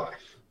is your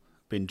life.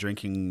 Been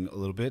drinking a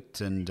little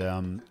bit,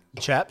 and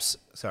chaps,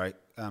 sorry,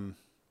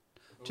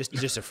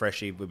 just a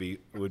freshie would be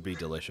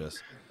delicious.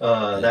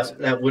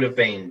 That would have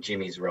been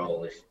Jimmy's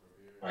role if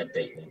I'd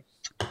beaten him.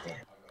 Yeah.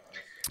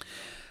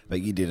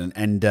 But you didn't.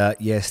 And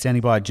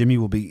standing by, Jimmy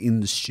will be in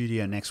the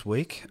studio next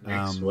week.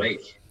 Next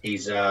week. He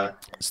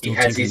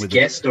has his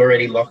guest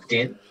already locked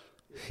in.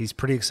 He's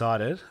pretty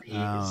excited.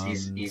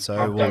 He's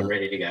pumped up,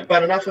 ready to go.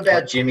 But enough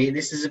about Jimmy.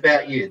 This is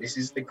about you. This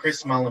is the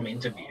Chris Mullum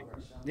interview.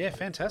 Yeah,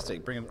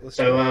 fantastic. Bring him.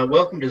 So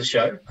welcome to the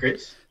show,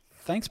 Chris.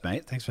 Thanks,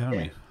 mate. Thanks for having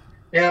me.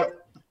 Now,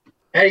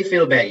 how do you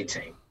feel about your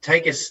team?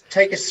 Take us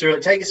through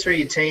it. Take us through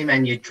your team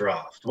and your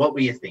draft. What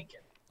were you thinking?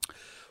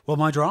 Well,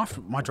 my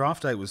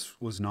draft day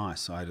was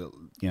nice. I had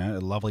a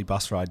lovely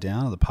bus ride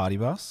down, the party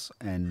bus,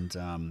 and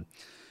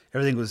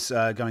everything was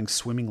going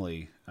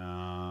swimmingly.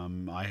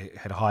 I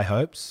had high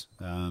hopes.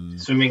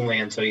 Swimmingly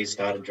until you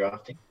started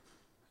drafting?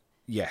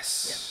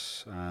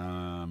 Yes.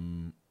 Yeah.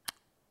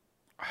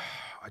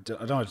 I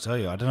don't know what to tell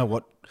you. I don't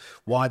know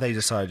why they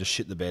decided to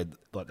shit the bed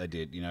like they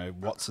did.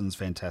 Watson's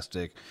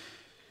fantastic.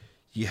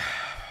 Yeah,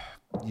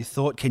 you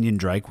thought Kenyon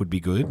Drake would be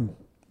good.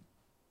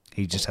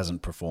 He just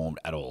hasn't performed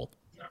at all.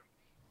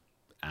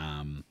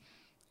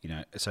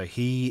 No. So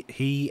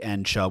he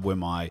and Chubb were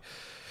my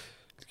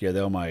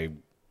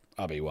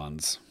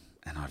RB1s,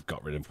 and I've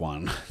got rid of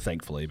one,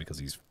 thankfully, because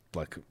he's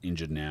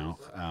injured now.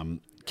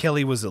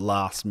 Kelly was the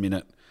last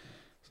minute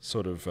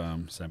sort of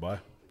stand by.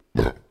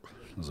 That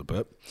was a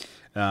burp.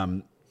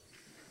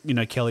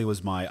 Kelly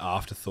was my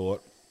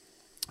afterthought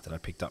that I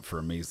picked up for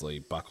a measly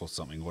 $1 or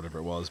something, whatever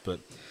it was. But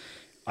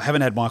I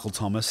haven't had Michael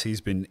Thomas.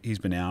 He's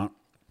been out,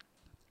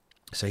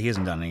 so he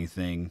hasn't done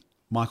anything.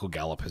 Michael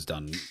Gallup has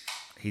done.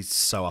 He's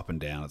so up and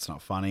down. It's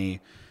not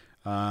funny.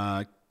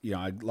 I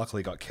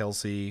luckily got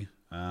Kelsey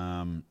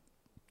and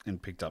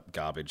picked up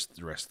garbage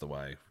the rest of the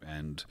way.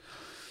 And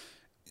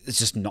it's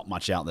just not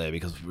much out there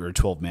because we're a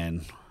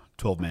 12-man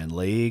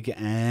league,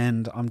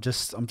 and I'm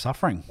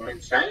suffering. Well, in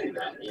saying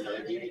that, do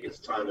you think it's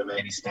time to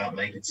maybe start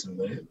making some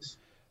moves?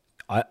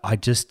 I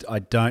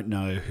don't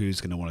know who's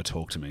going to want to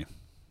talk to me.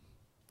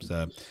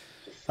 So,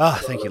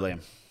 thank you, Liam.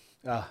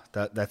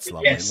 That's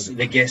lovely. Yes,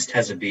 the guest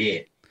has a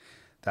beer.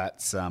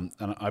 That's and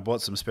I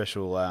bought some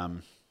special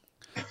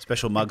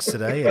mugs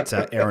today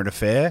at Erin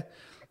Affair,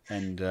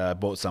 and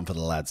bought some for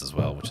the lads as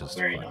well, which is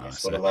very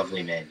nice. What a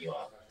lovely man you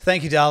are.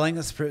 Thank you, darling.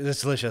 That's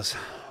delicious.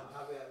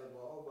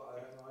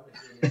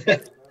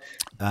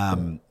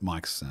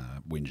 Mike's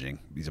whinging.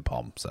 He's a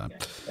pom, so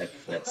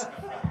that's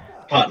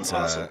part and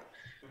parcel.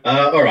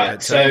 All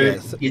right, so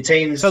your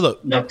team's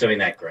not doing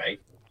that great.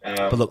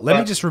 But look, let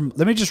me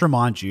just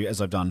remind you, as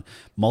I've done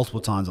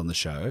multiple times on the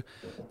show,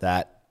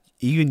 that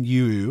even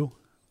you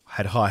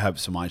had high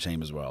hopes for my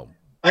team as well.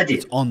 I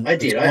did. I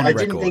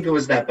didn't think it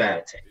was that bad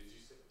a team.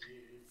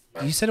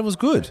 you said it was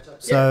good.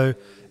 So,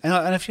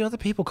 and a few other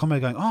people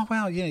commented going, "Oh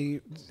wow, yeah,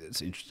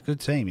 it's a good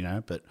team, you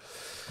know." But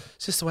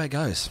it's just the way it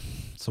goes.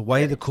 It's the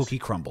way the cookie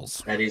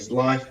crumbles. That is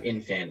life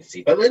in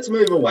fantasy. But let's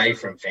move away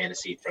from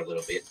fantasy for a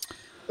little bit.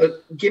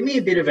 But give me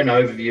a bit of an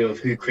overview of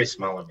who Chris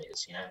Mullin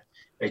is. You know,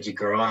 where'd you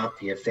grow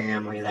up, your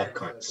family, that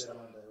kind of stuff.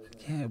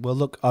 Yeah, well,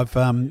 look, I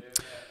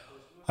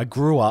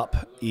grew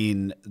up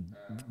in,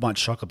 might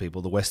shock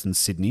people, the Western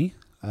Sydney.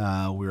 We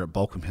were at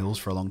Balcombe Hills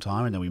for a long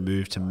time, and then we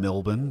moved to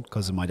Melbourne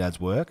because of my dad's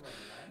work.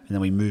 And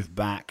then we moved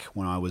back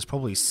when I was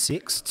probably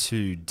 6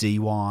 to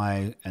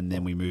DY, and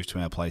then we moved to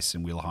our place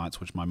in Wheeler Heights,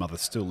 which my mother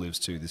still lives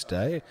to this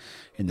day,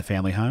 in the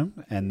family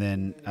home. And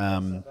then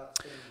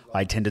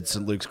I attended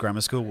St Luke's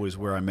Grammar School, was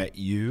where I met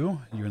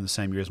you. You're in the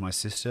same year as my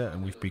sister,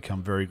 and we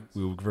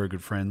were very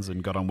good friends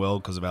and got on well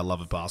because of our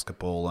love of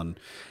basketball and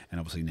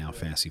obviously now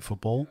fantasy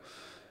football.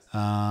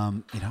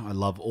 I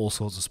love all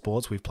sorts of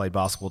sports. We've played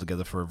basketball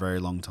together for a very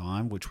long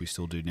time, which we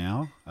still do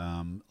now.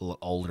 A lot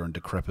older and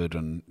decrepit,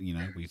 and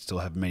we still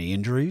have many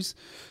injuries.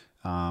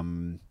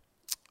 And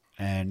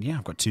yeah,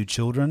 I've got 2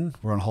 children.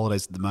 We're on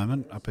holidays at the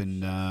moment up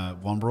in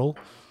Wanbrel,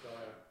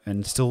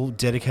 and still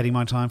dedicating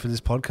my time for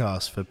this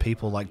podcast for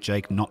people like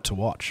Jake not to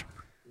watch.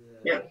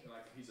 Yeah.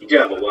 You do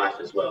have a wife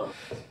as well.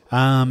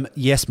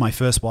 Yes, my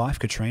first wife,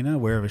 Katrina,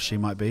 wherever she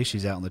might be,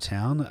 she's out in the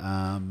town.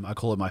 I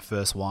call her my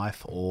first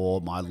wife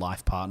or my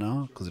life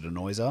partner because it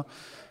annoys her,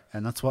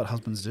 and that's what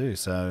husbands do.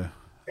 So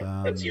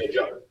that's your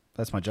job.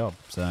 That's my job.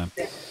 So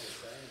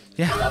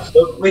yeah.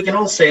 So we can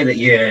all see that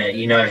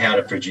you know how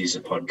to produce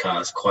a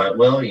podcast quite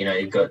well.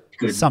 You've got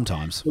good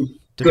sometimes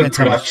good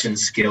production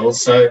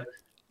skills. So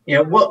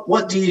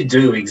what do you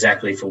do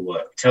exactly for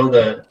work? Tell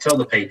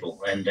the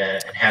people and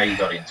how you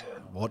got into it.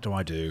 What do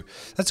I do?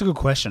 That's a good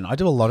question. I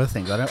do a lot of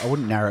things. I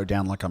wouldn't narrow it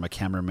down like I'm a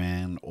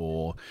cameraman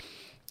or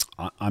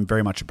I'm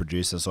very much a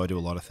producer, so I do a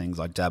lot of things.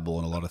 I dabble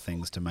in a lot of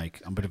things to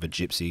make. I'm a bit of a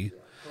gypsy.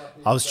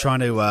 I was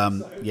trying to,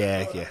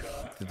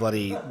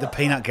 the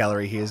peanut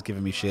gallery here is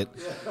giving me shit.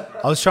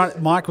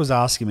 Mike was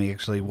asking me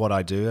actually what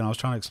I do, and I was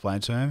trying to explain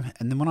to him.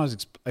 And then when I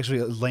was, actually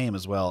Liam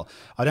as well,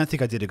 I don't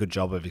think I did a good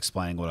job of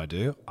explaining what I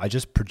do. I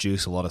just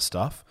produce a lot of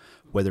stuff,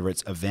 whether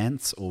it's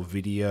events or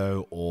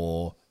video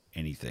or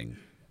anything.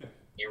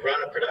 You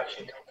run a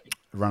production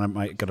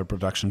company. Got a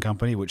production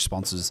company which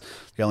sponsors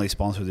the only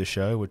sponsor of this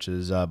show, which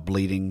is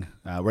Bleeding.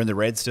 We're in the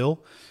red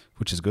still,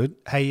 which is good.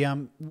 Hey,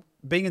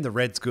 being in the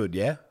red's good,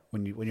 yeah.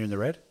 When you're in the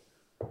red.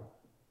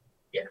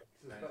 Yeah.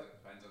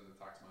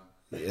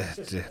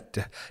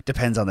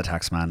 Depends on the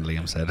tax man,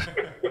 Liam said.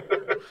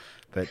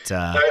 But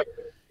so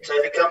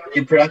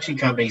the production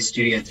company,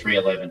 Studio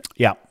 311.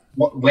 Yeah.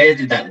 Where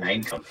did that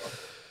name come from?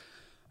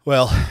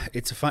 Well, I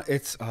don't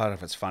know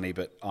if it's funny,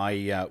 but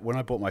when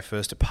I bought my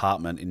first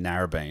apartment in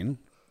Narrabeen,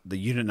 the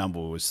unit number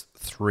was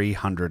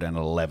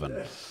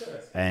 311,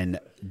 and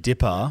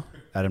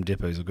Adam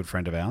Dipper, who's a good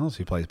friend of ours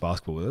who plays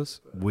basketball with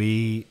us.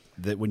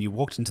 When you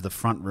walked into the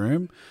front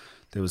room,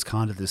 there was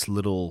kind of this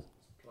little.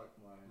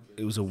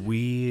 It was a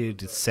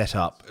weird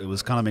setup. It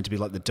was kind of meant to be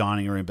like the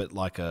dining room, but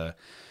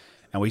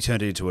and we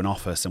turned it into an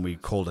office, and we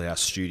called it our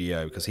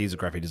studio because he's a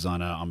graphic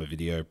designer. I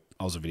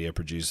was a video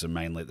producer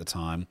mainly at the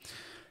time.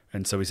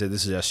 And so we said,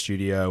 this is our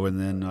studio, and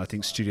then I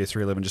think Studio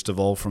 311 just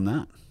evolved from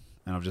that,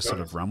 and I've just sort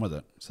of run with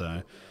it.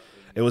 So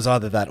it was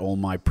either that or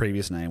my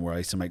previous name, where I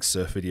used to make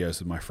surf videos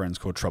with my friends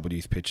called Troubled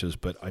Youth Pictures,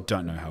 but I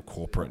don't know how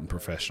corporate and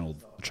professional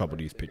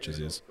Troubled Youth Pictures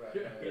is.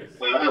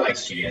 Well, I like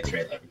Studio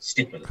 311.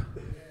 Stick with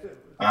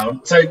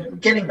it. So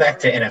getting back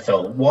to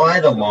NFL, why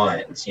the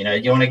Lions? You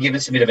want to give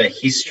us a bit of a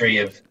history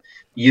of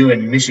you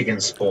and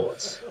Michigan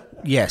sports?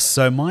 Yes,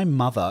 so my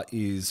mother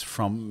is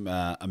from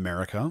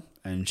America,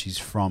 and she's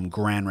from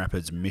Grand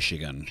Rapids,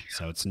 Michigan.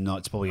 So it's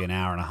probably an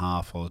hour and a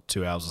half or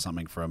 2 hours or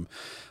something from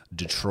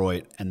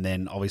Detroit. And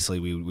then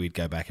obviously we'd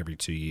go back every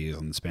 2 years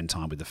and spend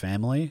time with the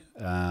family.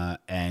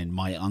 And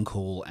my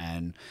uncle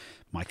and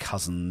my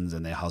cousins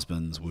and their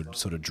husbands would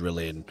sort of drill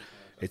in.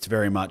 It's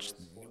very much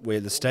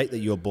where the state that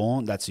you're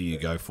born, that's who you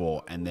go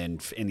for. And then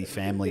any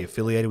family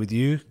affiliated with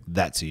you,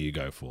 that's who you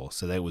go for.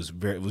 So it was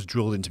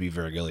drilled into me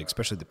very early,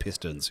 especially the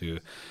Pistons, who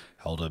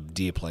held a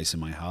dear place in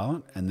my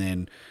heart. And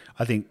then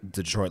I think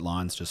the Detroit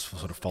Lions just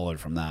sort of followed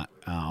from that.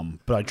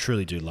 But I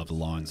truly do love the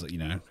Lions.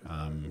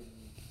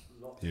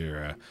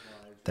 They're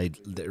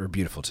a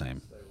beautiful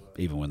team,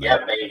 even when you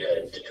have been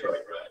to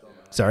Detroit, right?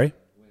 Sorry?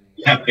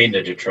 You have been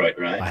to Detroit,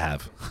 right? I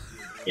have.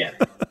 Yeah,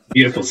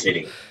 beautiful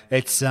city.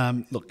 It's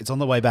it's on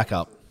the way back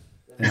up,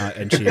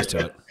 and cheers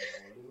to it.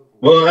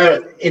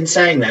 Well, in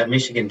saying that,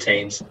 Michigan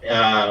teams,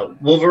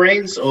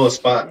 Wolverines or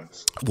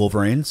Spartans?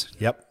 Wolverines.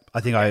 Yep. I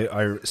think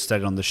I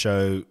stated on the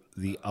show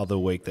the other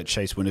week that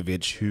Chase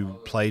Winovich, who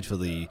played for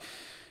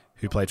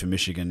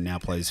Michigan, now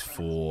plays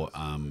for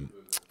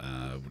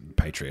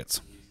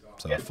Patriots.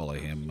 So I follow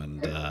him,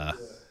 and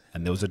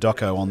there was a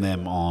doco on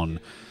them on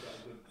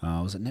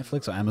was it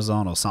Netflix or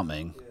Amazon or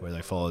something, where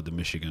they followed the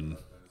Michigan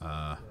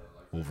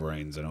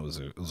Wolverines, and it was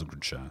a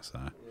good show. So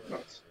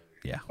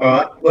yeah. All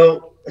right.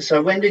 Well,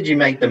 so when did you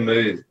make the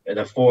move,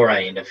 the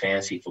foray into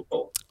fantasy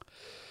football?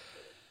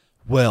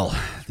 Well,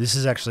 this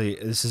is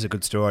a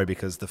good story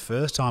because the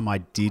first time I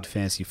did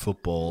fantasy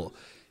football,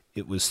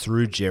 it was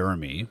through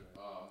Jeremy.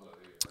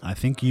 I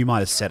think you might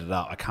have set it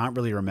up. I can't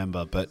really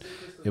remember, but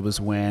it was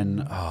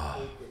when I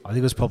think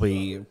it was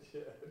probably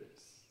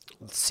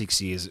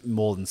 6 years,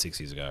 more than 6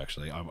 years ago.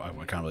 Actually,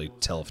 I can't really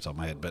tell off the top of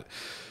my head, but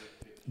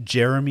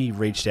Jeremy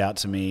reached out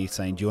to me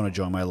saying, "Do you want to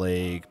join my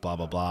league?" Blah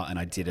blah blah, and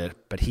I did it.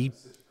 But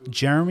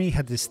Jeremy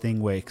had this thing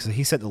where, because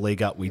he set the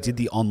league up, we did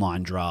the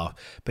online draft,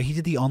 but he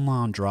did the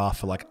online draft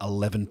for like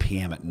 11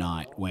 p.m. at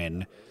night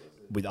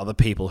with other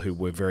people who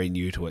were very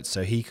new to it,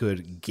 so he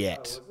could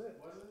get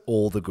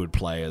all the good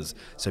players.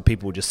 So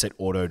people would just set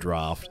auto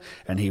draft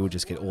and he would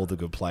just get all the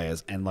good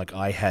players. And like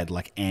I had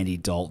like Andy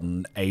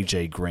Dalton,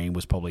 AJ Green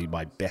was probably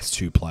my best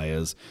two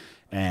players.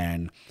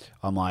 And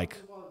I'm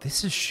like,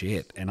 this is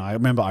shit. And I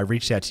remember I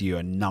reached out to you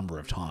a number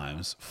of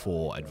times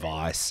for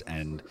advice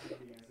and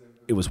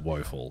it was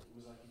woeful.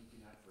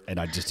 And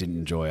I just didn't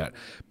enjoy it.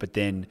 But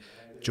then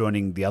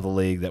joining the other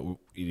league that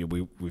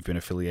we've been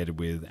affiliated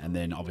with, and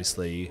then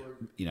obviously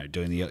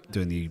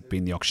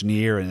being the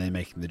auctioneer and then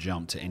making the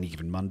jump to Any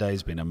Given Monday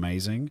has been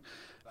amazing,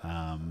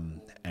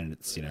 and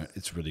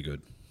it's really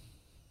good.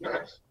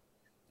 Nice.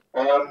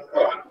 All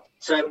right.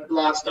 So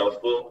last off,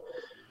 well,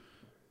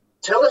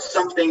 tell us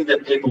something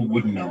that people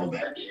wouldn't know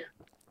about you.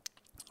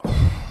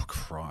 Oh,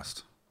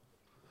 Christ.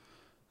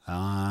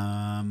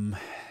 I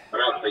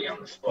don't put you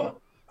on the spot.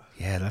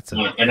 Yeah, that's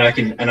and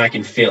I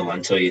can feel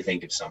until you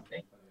think of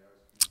something.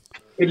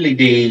 Fiddly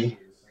dee.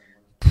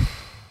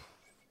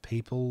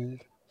 People.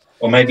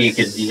 Or maybe you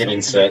could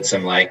insert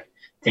some like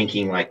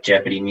thinking like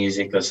Jeopardy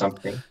music or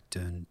something.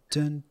 Dun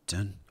dun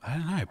dun. I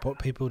don't know what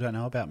people don't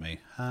know about me.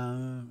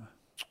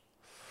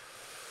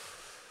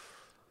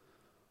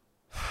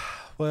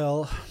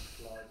 Well,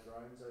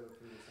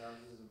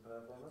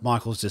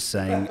 Michael's just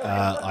saying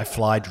I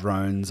fly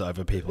drones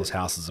over people's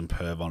houses and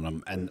perv on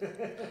them, and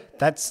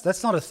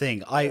that's not a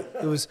thing. I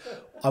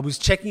was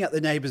checking out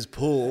the neighbour's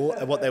pool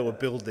and what they were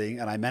building,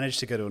 and I managed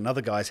to go to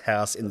another guy's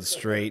house in the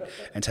street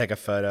and take a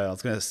photo. I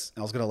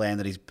was gonna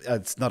land that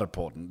it's not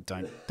important.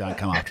 Don't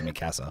come after me,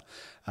 Casa.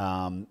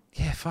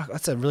 Yeah, fuck.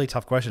 That's a really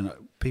tough question.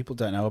 People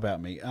don't know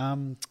about me.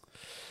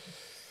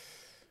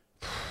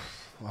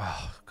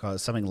 Wow,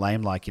 God, something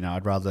lame like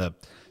I'd rather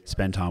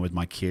spend time with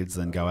my kids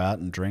than go out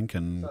and drink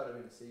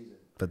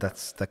But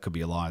that could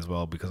be a lie as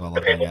well because I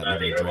love going out and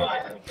having a drink.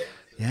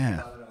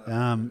 Yeah.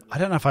 I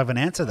don't know if I have an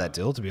answer to that,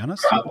 Dill, to be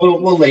honest.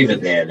 We'll leave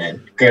it there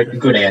then.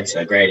 Good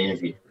answer. Great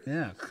interview.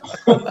 Yeah.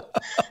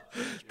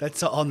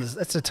 That's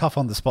a tough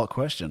on the spot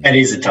question. It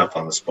is a tough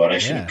on the spot. I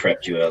should have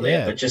prepped you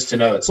earlier, but just to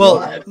know it's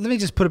live. Let me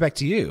just put it back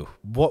to you.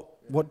 What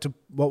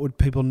would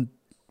people?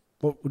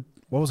 What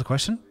was the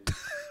question?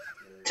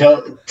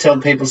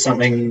 Tell people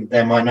something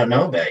they might not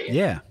know about you.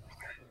 Yeah.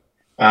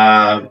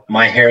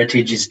 My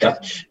heritage is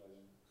Dutch.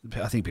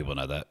 I think people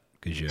know that.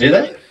 Do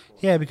they?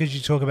 Yeah, because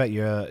you talk about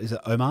is it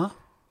Omar?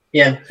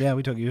 Yeah. Yeah,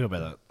 we talk about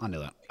that. I know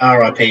that.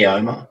 R.I.P.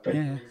 Omar. But,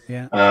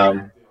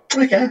 yeah.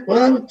 Okay,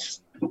 well,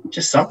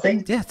 just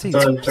something. Yeah,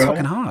 it's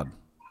fucking hard.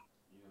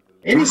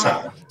 It is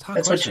hard.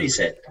 That's what she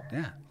said.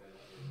 Yeah.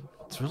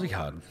 It's really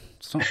hard.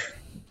 It's not...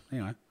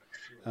 Anyway.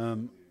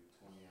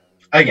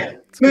 Okay,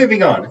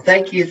 moving on.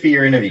 Thank you for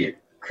your interview,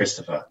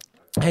 Christopher.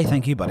 Hey,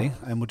 thank you, buddy.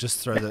 And we'll just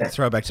throw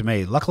it back to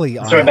me. Luckily,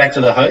 throw it back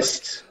to the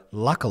host.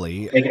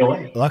 Luckily, take it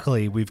away.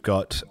 Luckily,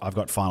 I've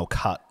got Final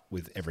Cut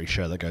with every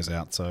show that goes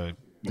out. So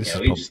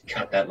just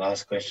cut that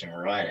last question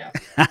right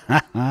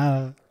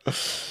out.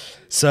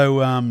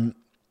 So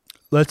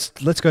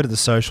let's go to the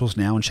socials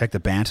now and check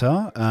the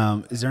banter.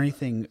 Is there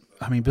anything?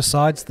 I mean,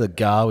 besides the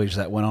garbage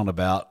that went on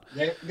about,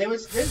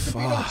 there's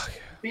a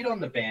bit on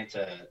the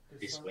banter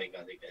this week.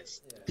 I think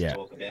there's to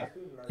talk about.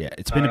 Yeah,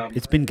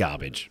 it's been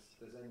garbage.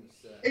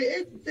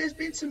 There's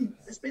been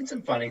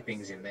some funny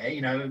things in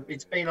there.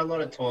 It's been a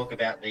lot of talk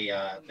about the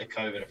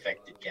COVID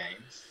affected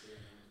games.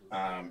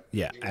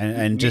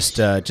 And just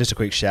a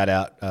quick shout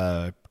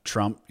out,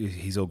 Trump.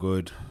 He's all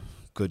good.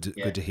 Good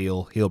to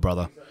heal,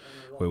 brother.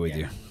 We're with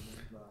you.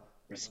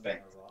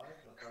 Respect.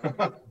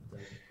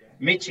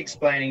 Mitch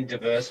explaining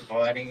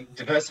diversifying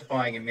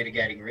and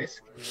mitigating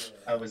risk.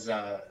 That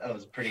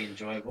was pretty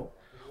enjoyable.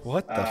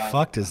 What the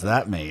fuck does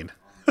that mean?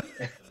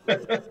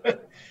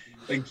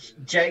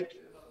 Jake.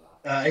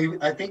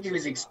 I think he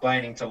was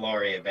explaining to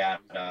Laurie about,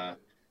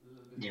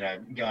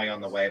 going on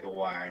the waiver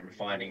wire and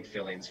finding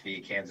fill-ins for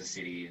your Kansas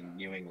City and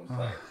New England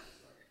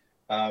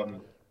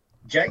players.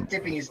 Jake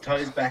dipping his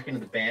toes back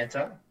into the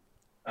banter,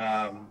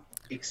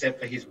 except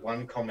for his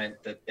one comment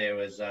that there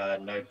was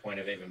no point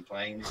of even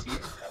playing this year.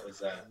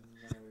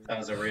 That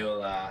was a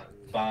real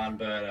barn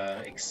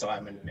burner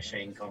excitement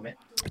machine comment.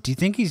 Do you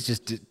think he's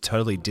just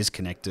totally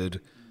disconnected?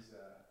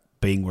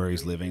 Being where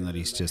he's living, that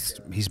he's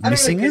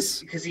missing us?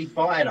 Because he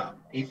fired up.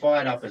 He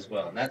fired up as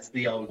well. And that's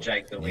the old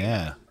Jake that we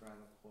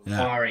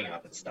firing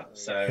up and stuff.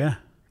 So,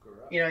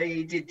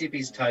 he did dip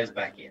his toes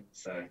back in.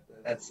 So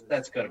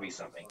that's got to be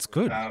something. It's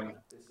good.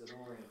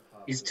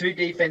 Is two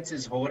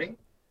defenses hoarding?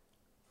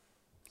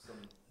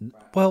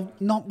 Well,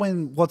 not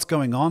when what's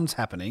going on's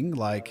happening.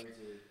 Like,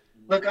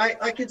 Look,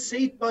 I could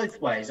see both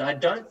ways. I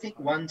don't think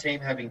one team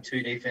having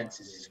two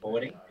defenses is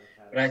hoarding,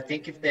 but I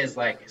think if there's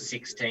like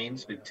 6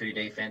 teams with 2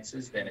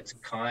 defenses, then it's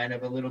kind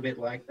of a little bit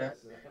like that.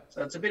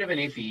 So it's a bit of an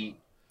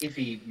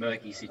iffy,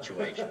 murky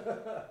situation.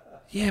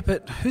 Yeah,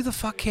 but who the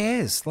fuck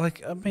cares?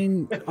 Like, I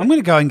mean, I'm going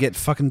to go and get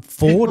fucking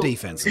 4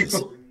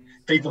 defenses.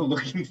 People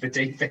looking for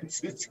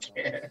defenses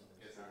care.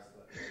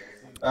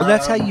 Well,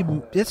 that's how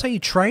you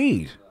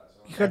trade.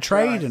 You got to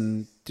trade right.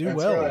 and do That's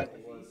well.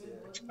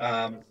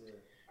 Right.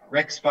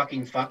 Rex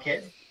fucking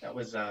fuckhead. That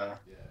was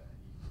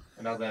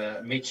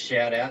another Mitch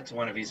shout out to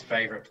one of his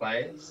favourite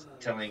players,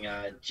 telling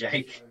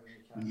Jake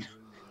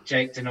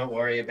to not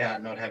worry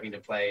about not having to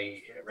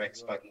play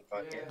Rex fucking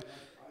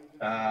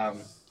fuckhead.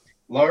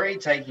 Laurie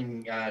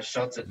taking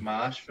shots at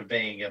Marsh for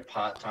being a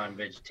part-time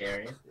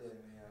vegetarian.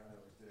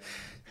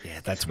 Yeah,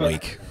 that's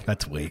weak.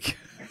 That's weak.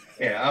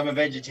 Yeah, I'm a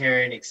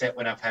vegetarian except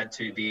when I've had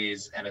 2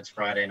 beers and it's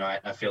Friday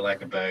night and I feel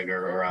like a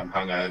burger or I'm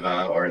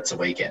hungover or it's a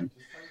weekend.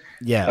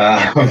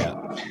 Yeah.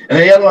 And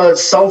the other one,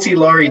 salty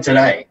Laurie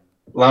today.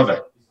 Love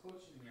it.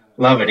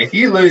 Love it. If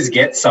you lose,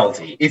 get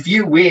salty. If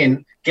you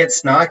win, get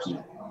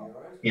snarky.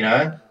 You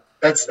know,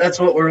 that's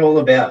what we're all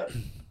about.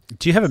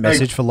 Do you have a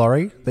message for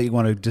Laurie that you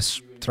want to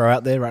just throw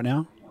out there right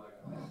now?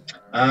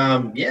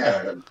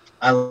 Yeah,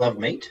 I love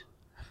meat.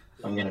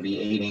 I'm going to be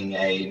eating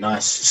a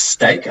nice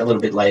steak a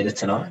little bit later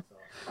tonight.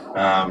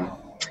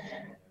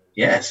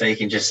 Yeah, so you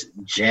can just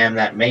jam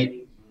that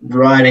meat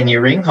right in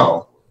your ring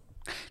hole.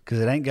 Because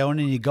it ain't going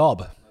in your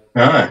gob.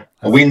 No,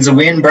 a win's a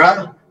win,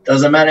 bruh.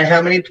 Doesn't matter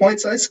how many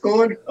points I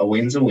scored. A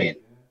win's a win.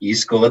 You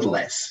scored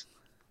less.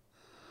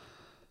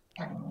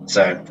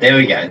 So there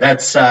we go.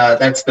 That's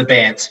the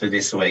bants for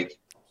this week.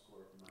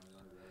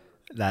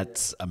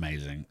 That's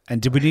amazing.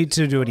 And did we need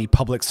to do any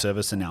public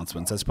service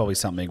announcements? That's probably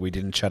something we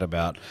didn't chat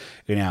about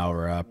in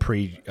our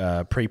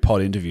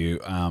pre-pod interview.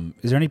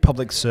 Is there any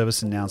public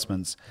service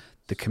announcements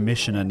the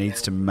commissioner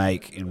needs to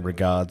make in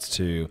regards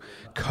to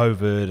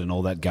COVID and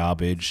all that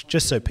garbage,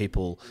 just so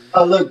people...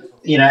 Oh, look,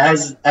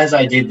 as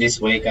I did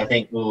this week, I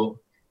think we're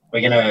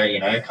going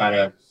to, kind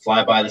of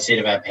fly by the seat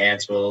of our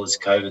pants with all this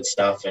COVID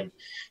stuff, and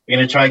we're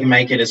going to try and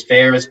make it as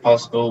fair as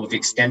possible. We've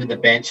extended the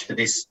bench for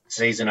this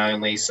season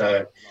only,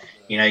 so...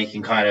 you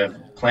can kind of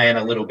plan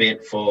a little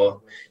bit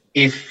for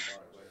if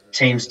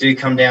teams do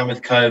come down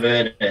with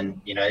COVID and,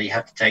 you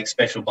have to take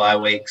special bye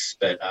weeks.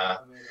 But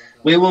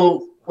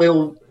we'll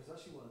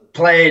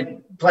play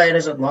it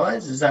as it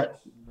lies. Is that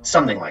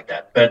something like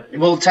that? But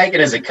we'll take it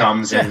as it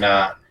comes and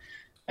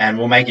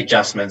we'll make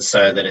adjustments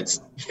so that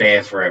it's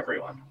fair for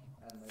everyone.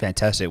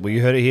 Fantastic. Well,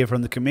 you heard it here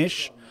from the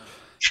commish.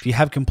 If you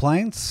have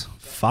complaints,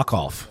 fuck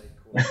off.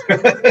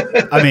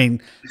 I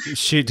mean,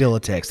 shoot Dill a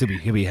text.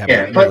 He'll be happy.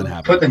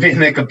 Yeah, put them in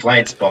the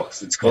complaints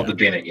box. It's called the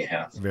bin at your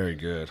house. Very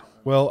good.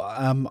 Well,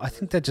 I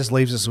think that just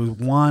leaves us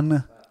with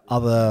one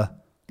other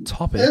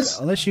topic.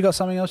 Unless you got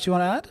something else you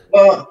want to add?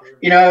 Well,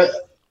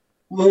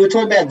 we were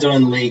talking about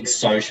doing league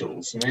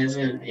socials, and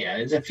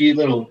there's a few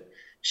little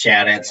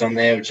shout outs on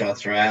there which I'll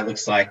throw out.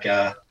 Looks like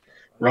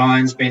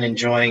Ryan's been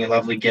enjoying a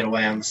lovely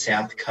getaway on the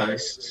south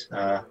coast.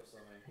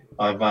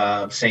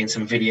 I've seen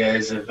some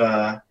videos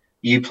of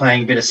you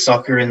playing a bit of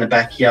soccer in the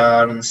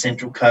backyard on the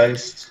Central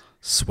Coast.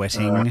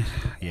 Sweating,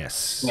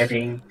 yes.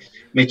 Sweating.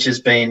 Mitch has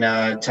been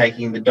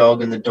taking the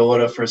dog and the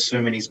daughter for a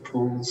swim in his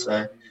pool.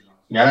 So,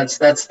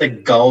 that's the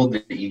gold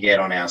that you get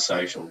on our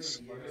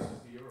socials.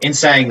 In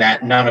saying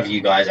that, none of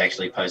you guys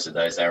actually posted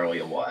those. They're all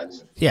your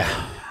wives. Yeah.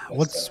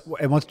 What's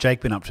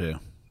Jake been up to?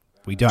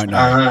 We don't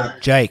know.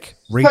 Jake,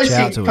 reach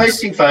out to us.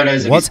 Posting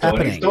photos of what's his daughter.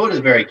 Happening? His daughter's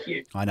very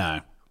cute. I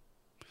know.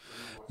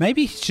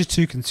 Maybe he's just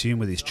too consumed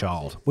with his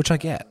child, which I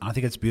get. I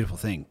think it's a beautiful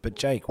thing. But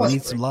Jake, we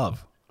need some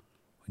love.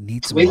 We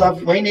need some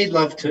love. We need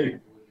love too.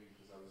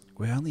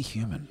 We're only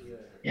human.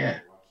 Yeah.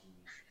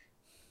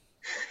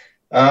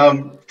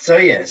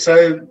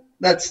 So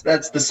that's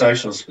the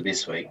socials for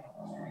this week.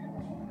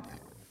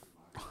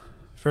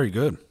 Very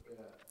good.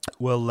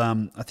 Well,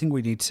 I think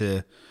we need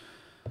to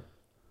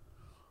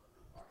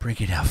bring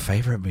in our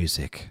favorite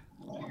music.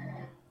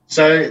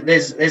 So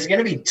there's going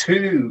to be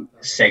 2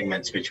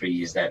 segments which we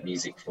use that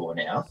music for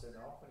now.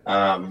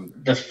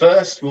 The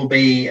first will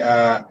be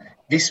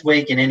This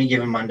Week in Any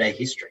Given Monday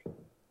History.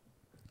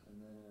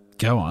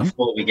 Go on.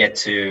 Before we get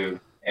to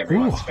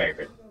everyone's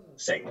favorite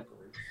segment.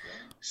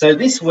 So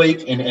this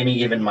week in Any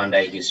Given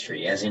Monday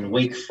History, as in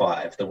week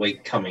 5, the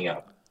week coming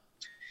up.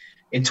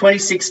 In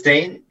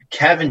 2016,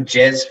 Cav and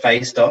Jez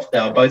faced off.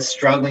 They were both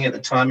struggling at the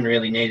time and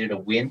really needed a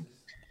win.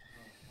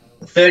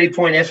 A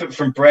 30-point effort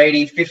from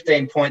Brady,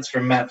 15 points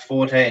from Matt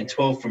Forte, and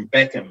 12 from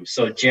Beckham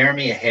saw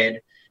Jeremy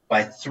ahead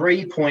by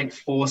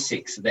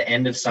 3.46 at the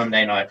end of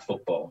Sunday Night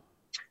Football.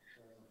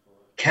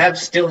 Cav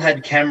still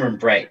had Cameron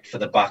Brate for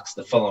the Bucks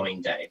the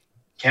following day.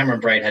 Cameron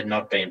Brate had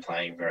not been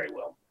playing very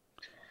well.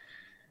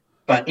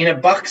 But in a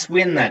Bucks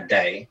win that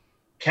day,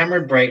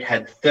 Cameron Brate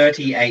had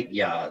 38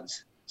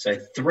 yards, so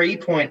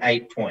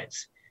 3.8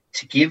 points,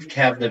 to give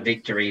Cav the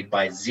victory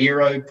by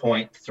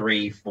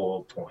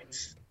 0.34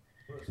 points.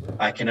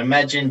 I can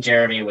imagine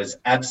Jeremy was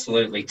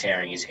absolutely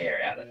tearing his hair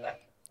out at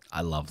that.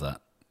 I love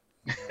that.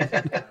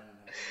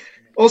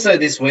 Also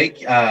this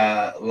week,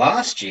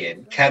 last year,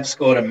 Cavs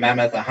scored a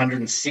mammoth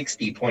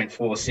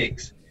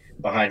 160.46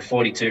 behind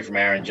 42 from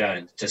Aaron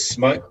Jones to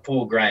smoke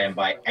Paul Graham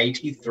by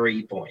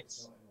 83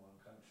 points.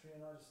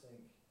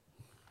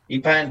 You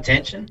paying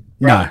attention?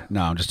 No,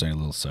 I'm just doing a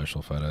little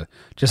social photo,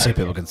 just so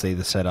people can see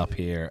the setup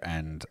here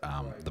and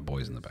the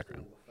boys in the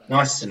background.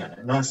 Nice to know.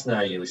 Nice to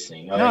know you're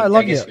listening. No, I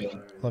love you.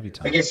 Love you,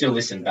 Tom. I guess you'll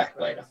listen back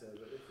later.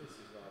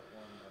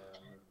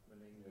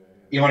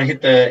 You want to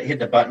hit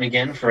the button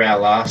again for our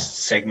last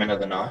segment of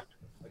the night?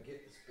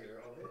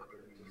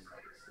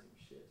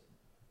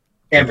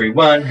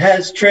 Everyone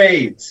has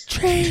trades.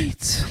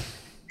 Trades.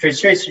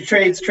 Trades.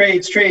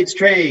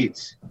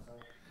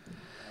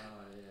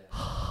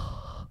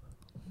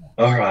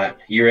 All right.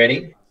 You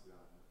ready?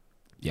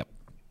 Yep.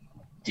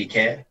 Do you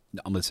care?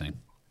 I'm listening.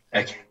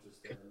 Okay.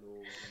 Good.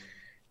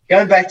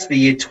 Going back to the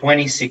year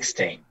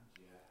 2016.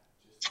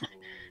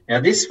 Now,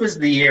 this was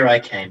the year I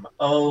came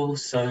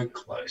so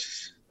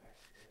close.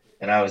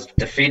 And I was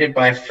defeated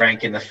by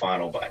Frank in the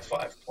final by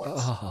 5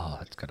 points. Oh,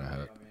 that's going to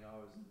hurt.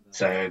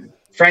 So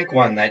Frank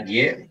won that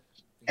year,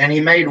 and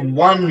he made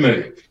one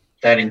move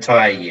that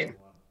entire year.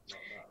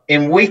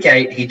 In week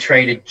 8, he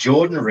traded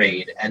Jordan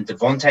Reed and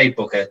Devontae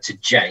Booker to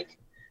Jake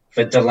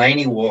for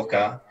Delaney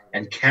Walker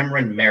and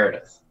Cameron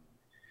Meredith.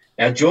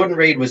 Now, Jordan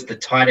Reed was the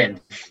tight end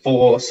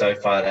 4 so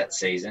far that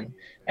season,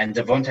 and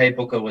Devontae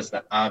Booker was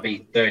the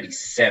RB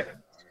 37.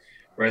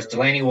 Whereas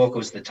Delaney Walker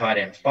was the tight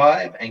end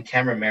 5 and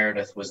Cameron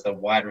Meredith was the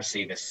wide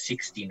receiver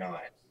 69.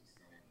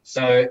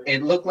 So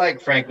it looked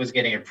like Frank was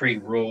getting a pretty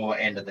raw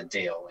end of the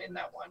deal in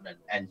that one,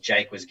 and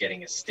Jake was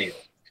getting a steal.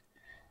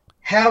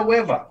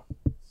 However,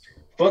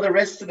 for the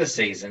rest of the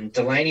season,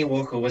 Delaney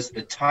Walker was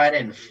the tight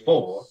end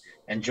 4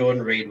 and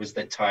Jordan Reed was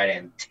the tight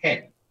end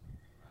 10.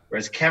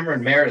 Whereas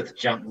Cameron Meredith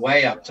jumped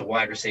way up to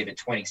wide receiver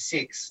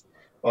 26,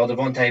 while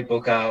Devontae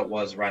Booker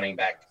was running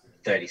back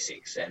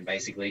 36 and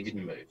basically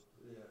didn't move.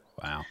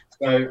 Wow.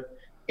 So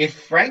if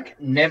Frank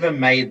never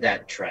made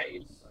that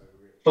trade,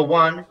 for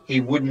one, he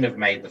wouldn't have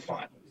made the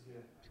final.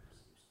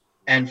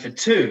 And for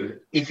two,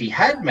 if he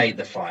had made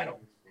the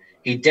final,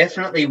 he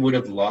definitely would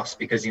have lost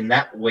because in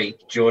that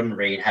week, Jordan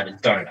Reed had a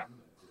donut.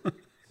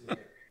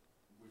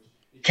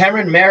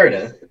 Cameron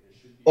Meredith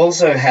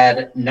also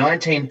had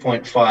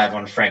 19.5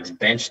 on Frank's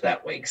bench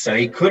that week, so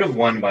he could have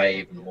won by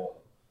even more.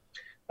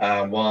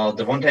 While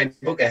Devontae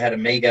Booker had a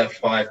meager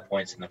 5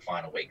 points in the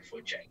final week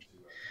for Jake.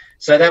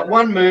 So that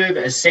one move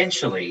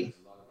essentially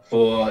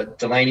for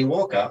Delaney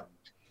Walker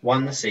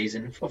won the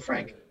season for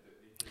Frank.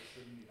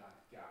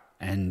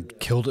 And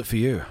killed it for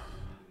you.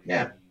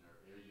 Yeah.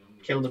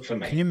 Killed it for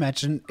me. Can you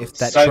imagine if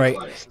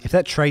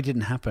that trade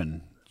didn't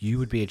happen, you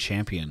would be a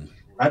champion.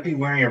 I'd be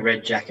wearing a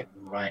red jacket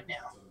right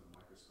now.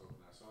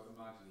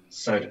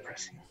 So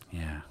depressing.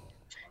 Yeah.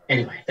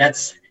 Anyway,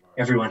 that's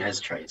everyone has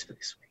trades for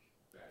this week.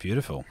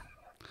 Beautiful.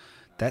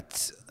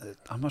 That's.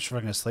 I'm not sure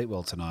I'm going to sleep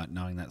well tonight,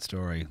 knowing that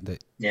story. That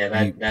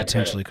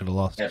potentially could have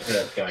lost.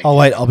 Oh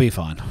wait, I'll be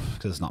fine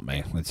because it's not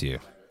me, it's you.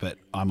 But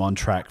I'm on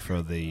track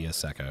for the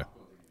Sacco.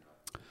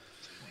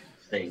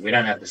 See, we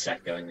don't have the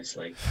Sacco in this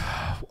league.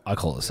 I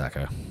call it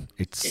Sacco.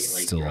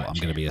 It's still. I'm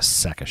going to be a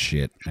sack of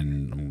shit,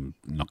 and I'm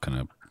not going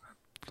to.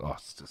 Oh,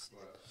 it's just.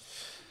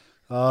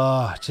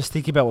 Just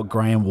thinking about what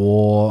Graham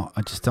wore.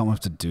 I just don't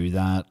have to do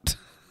that.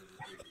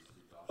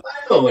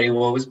 I thought what he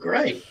wore was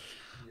great.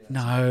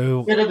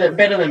 No,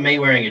 better than me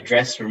wearing a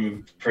dress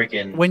from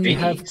freaking. When you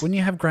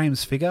have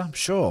Graham's figure,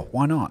 sure,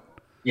 why not?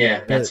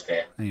 Yeah, that's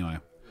fair. Anyway,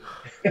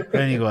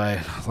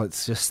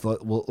 let's just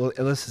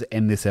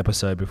end this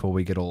episode before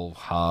we get all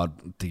hard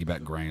thinking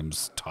about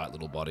Graham's tight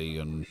little body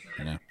and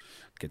it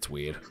gets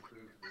weird.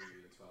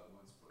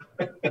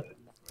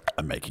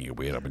 I'm making it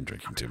weird. I've been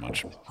drinking too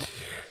much.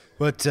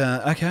 But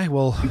okay,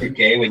 well. You're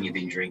gay when you've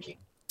been drinking.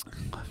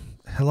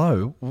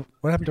 Hello,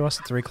 what happened to us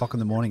at 3 o'clock in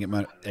the morning?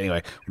 Anyway,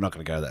 we're not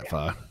going to go that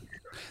far.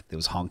 There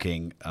was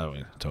honking. I don't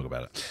want to talk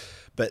about it.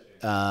 But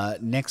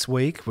next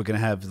week, we're going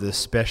to have the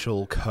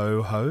special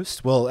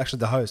co-host. Well, actually,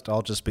 the host.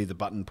 I'll just be the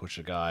button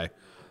pusher guy.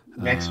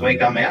 Next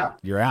week, I'm out.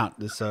 You're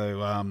out.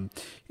 So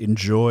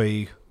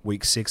enjoy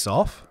week 6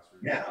 off.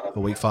 Yeah.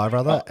 Or week 5,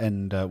 rather.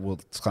 And,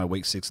 it's kind of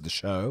week 6 of the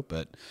show.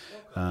 But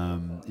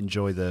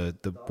enjoy the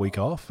week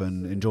off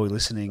and enjoy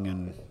listening.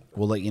 And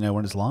we'll let you know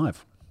when it's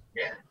live.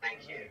 Yeah,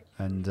 thank you.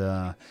 And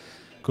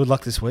good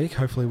luck this week.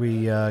 Hopefully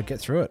we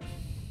get through it.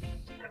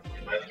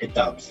 It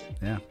does.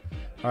 Yeah.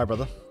 All right,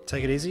 brother.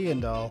 Take it easy,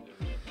 and I'll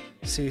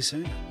see you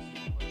soon.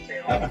 See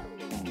you later.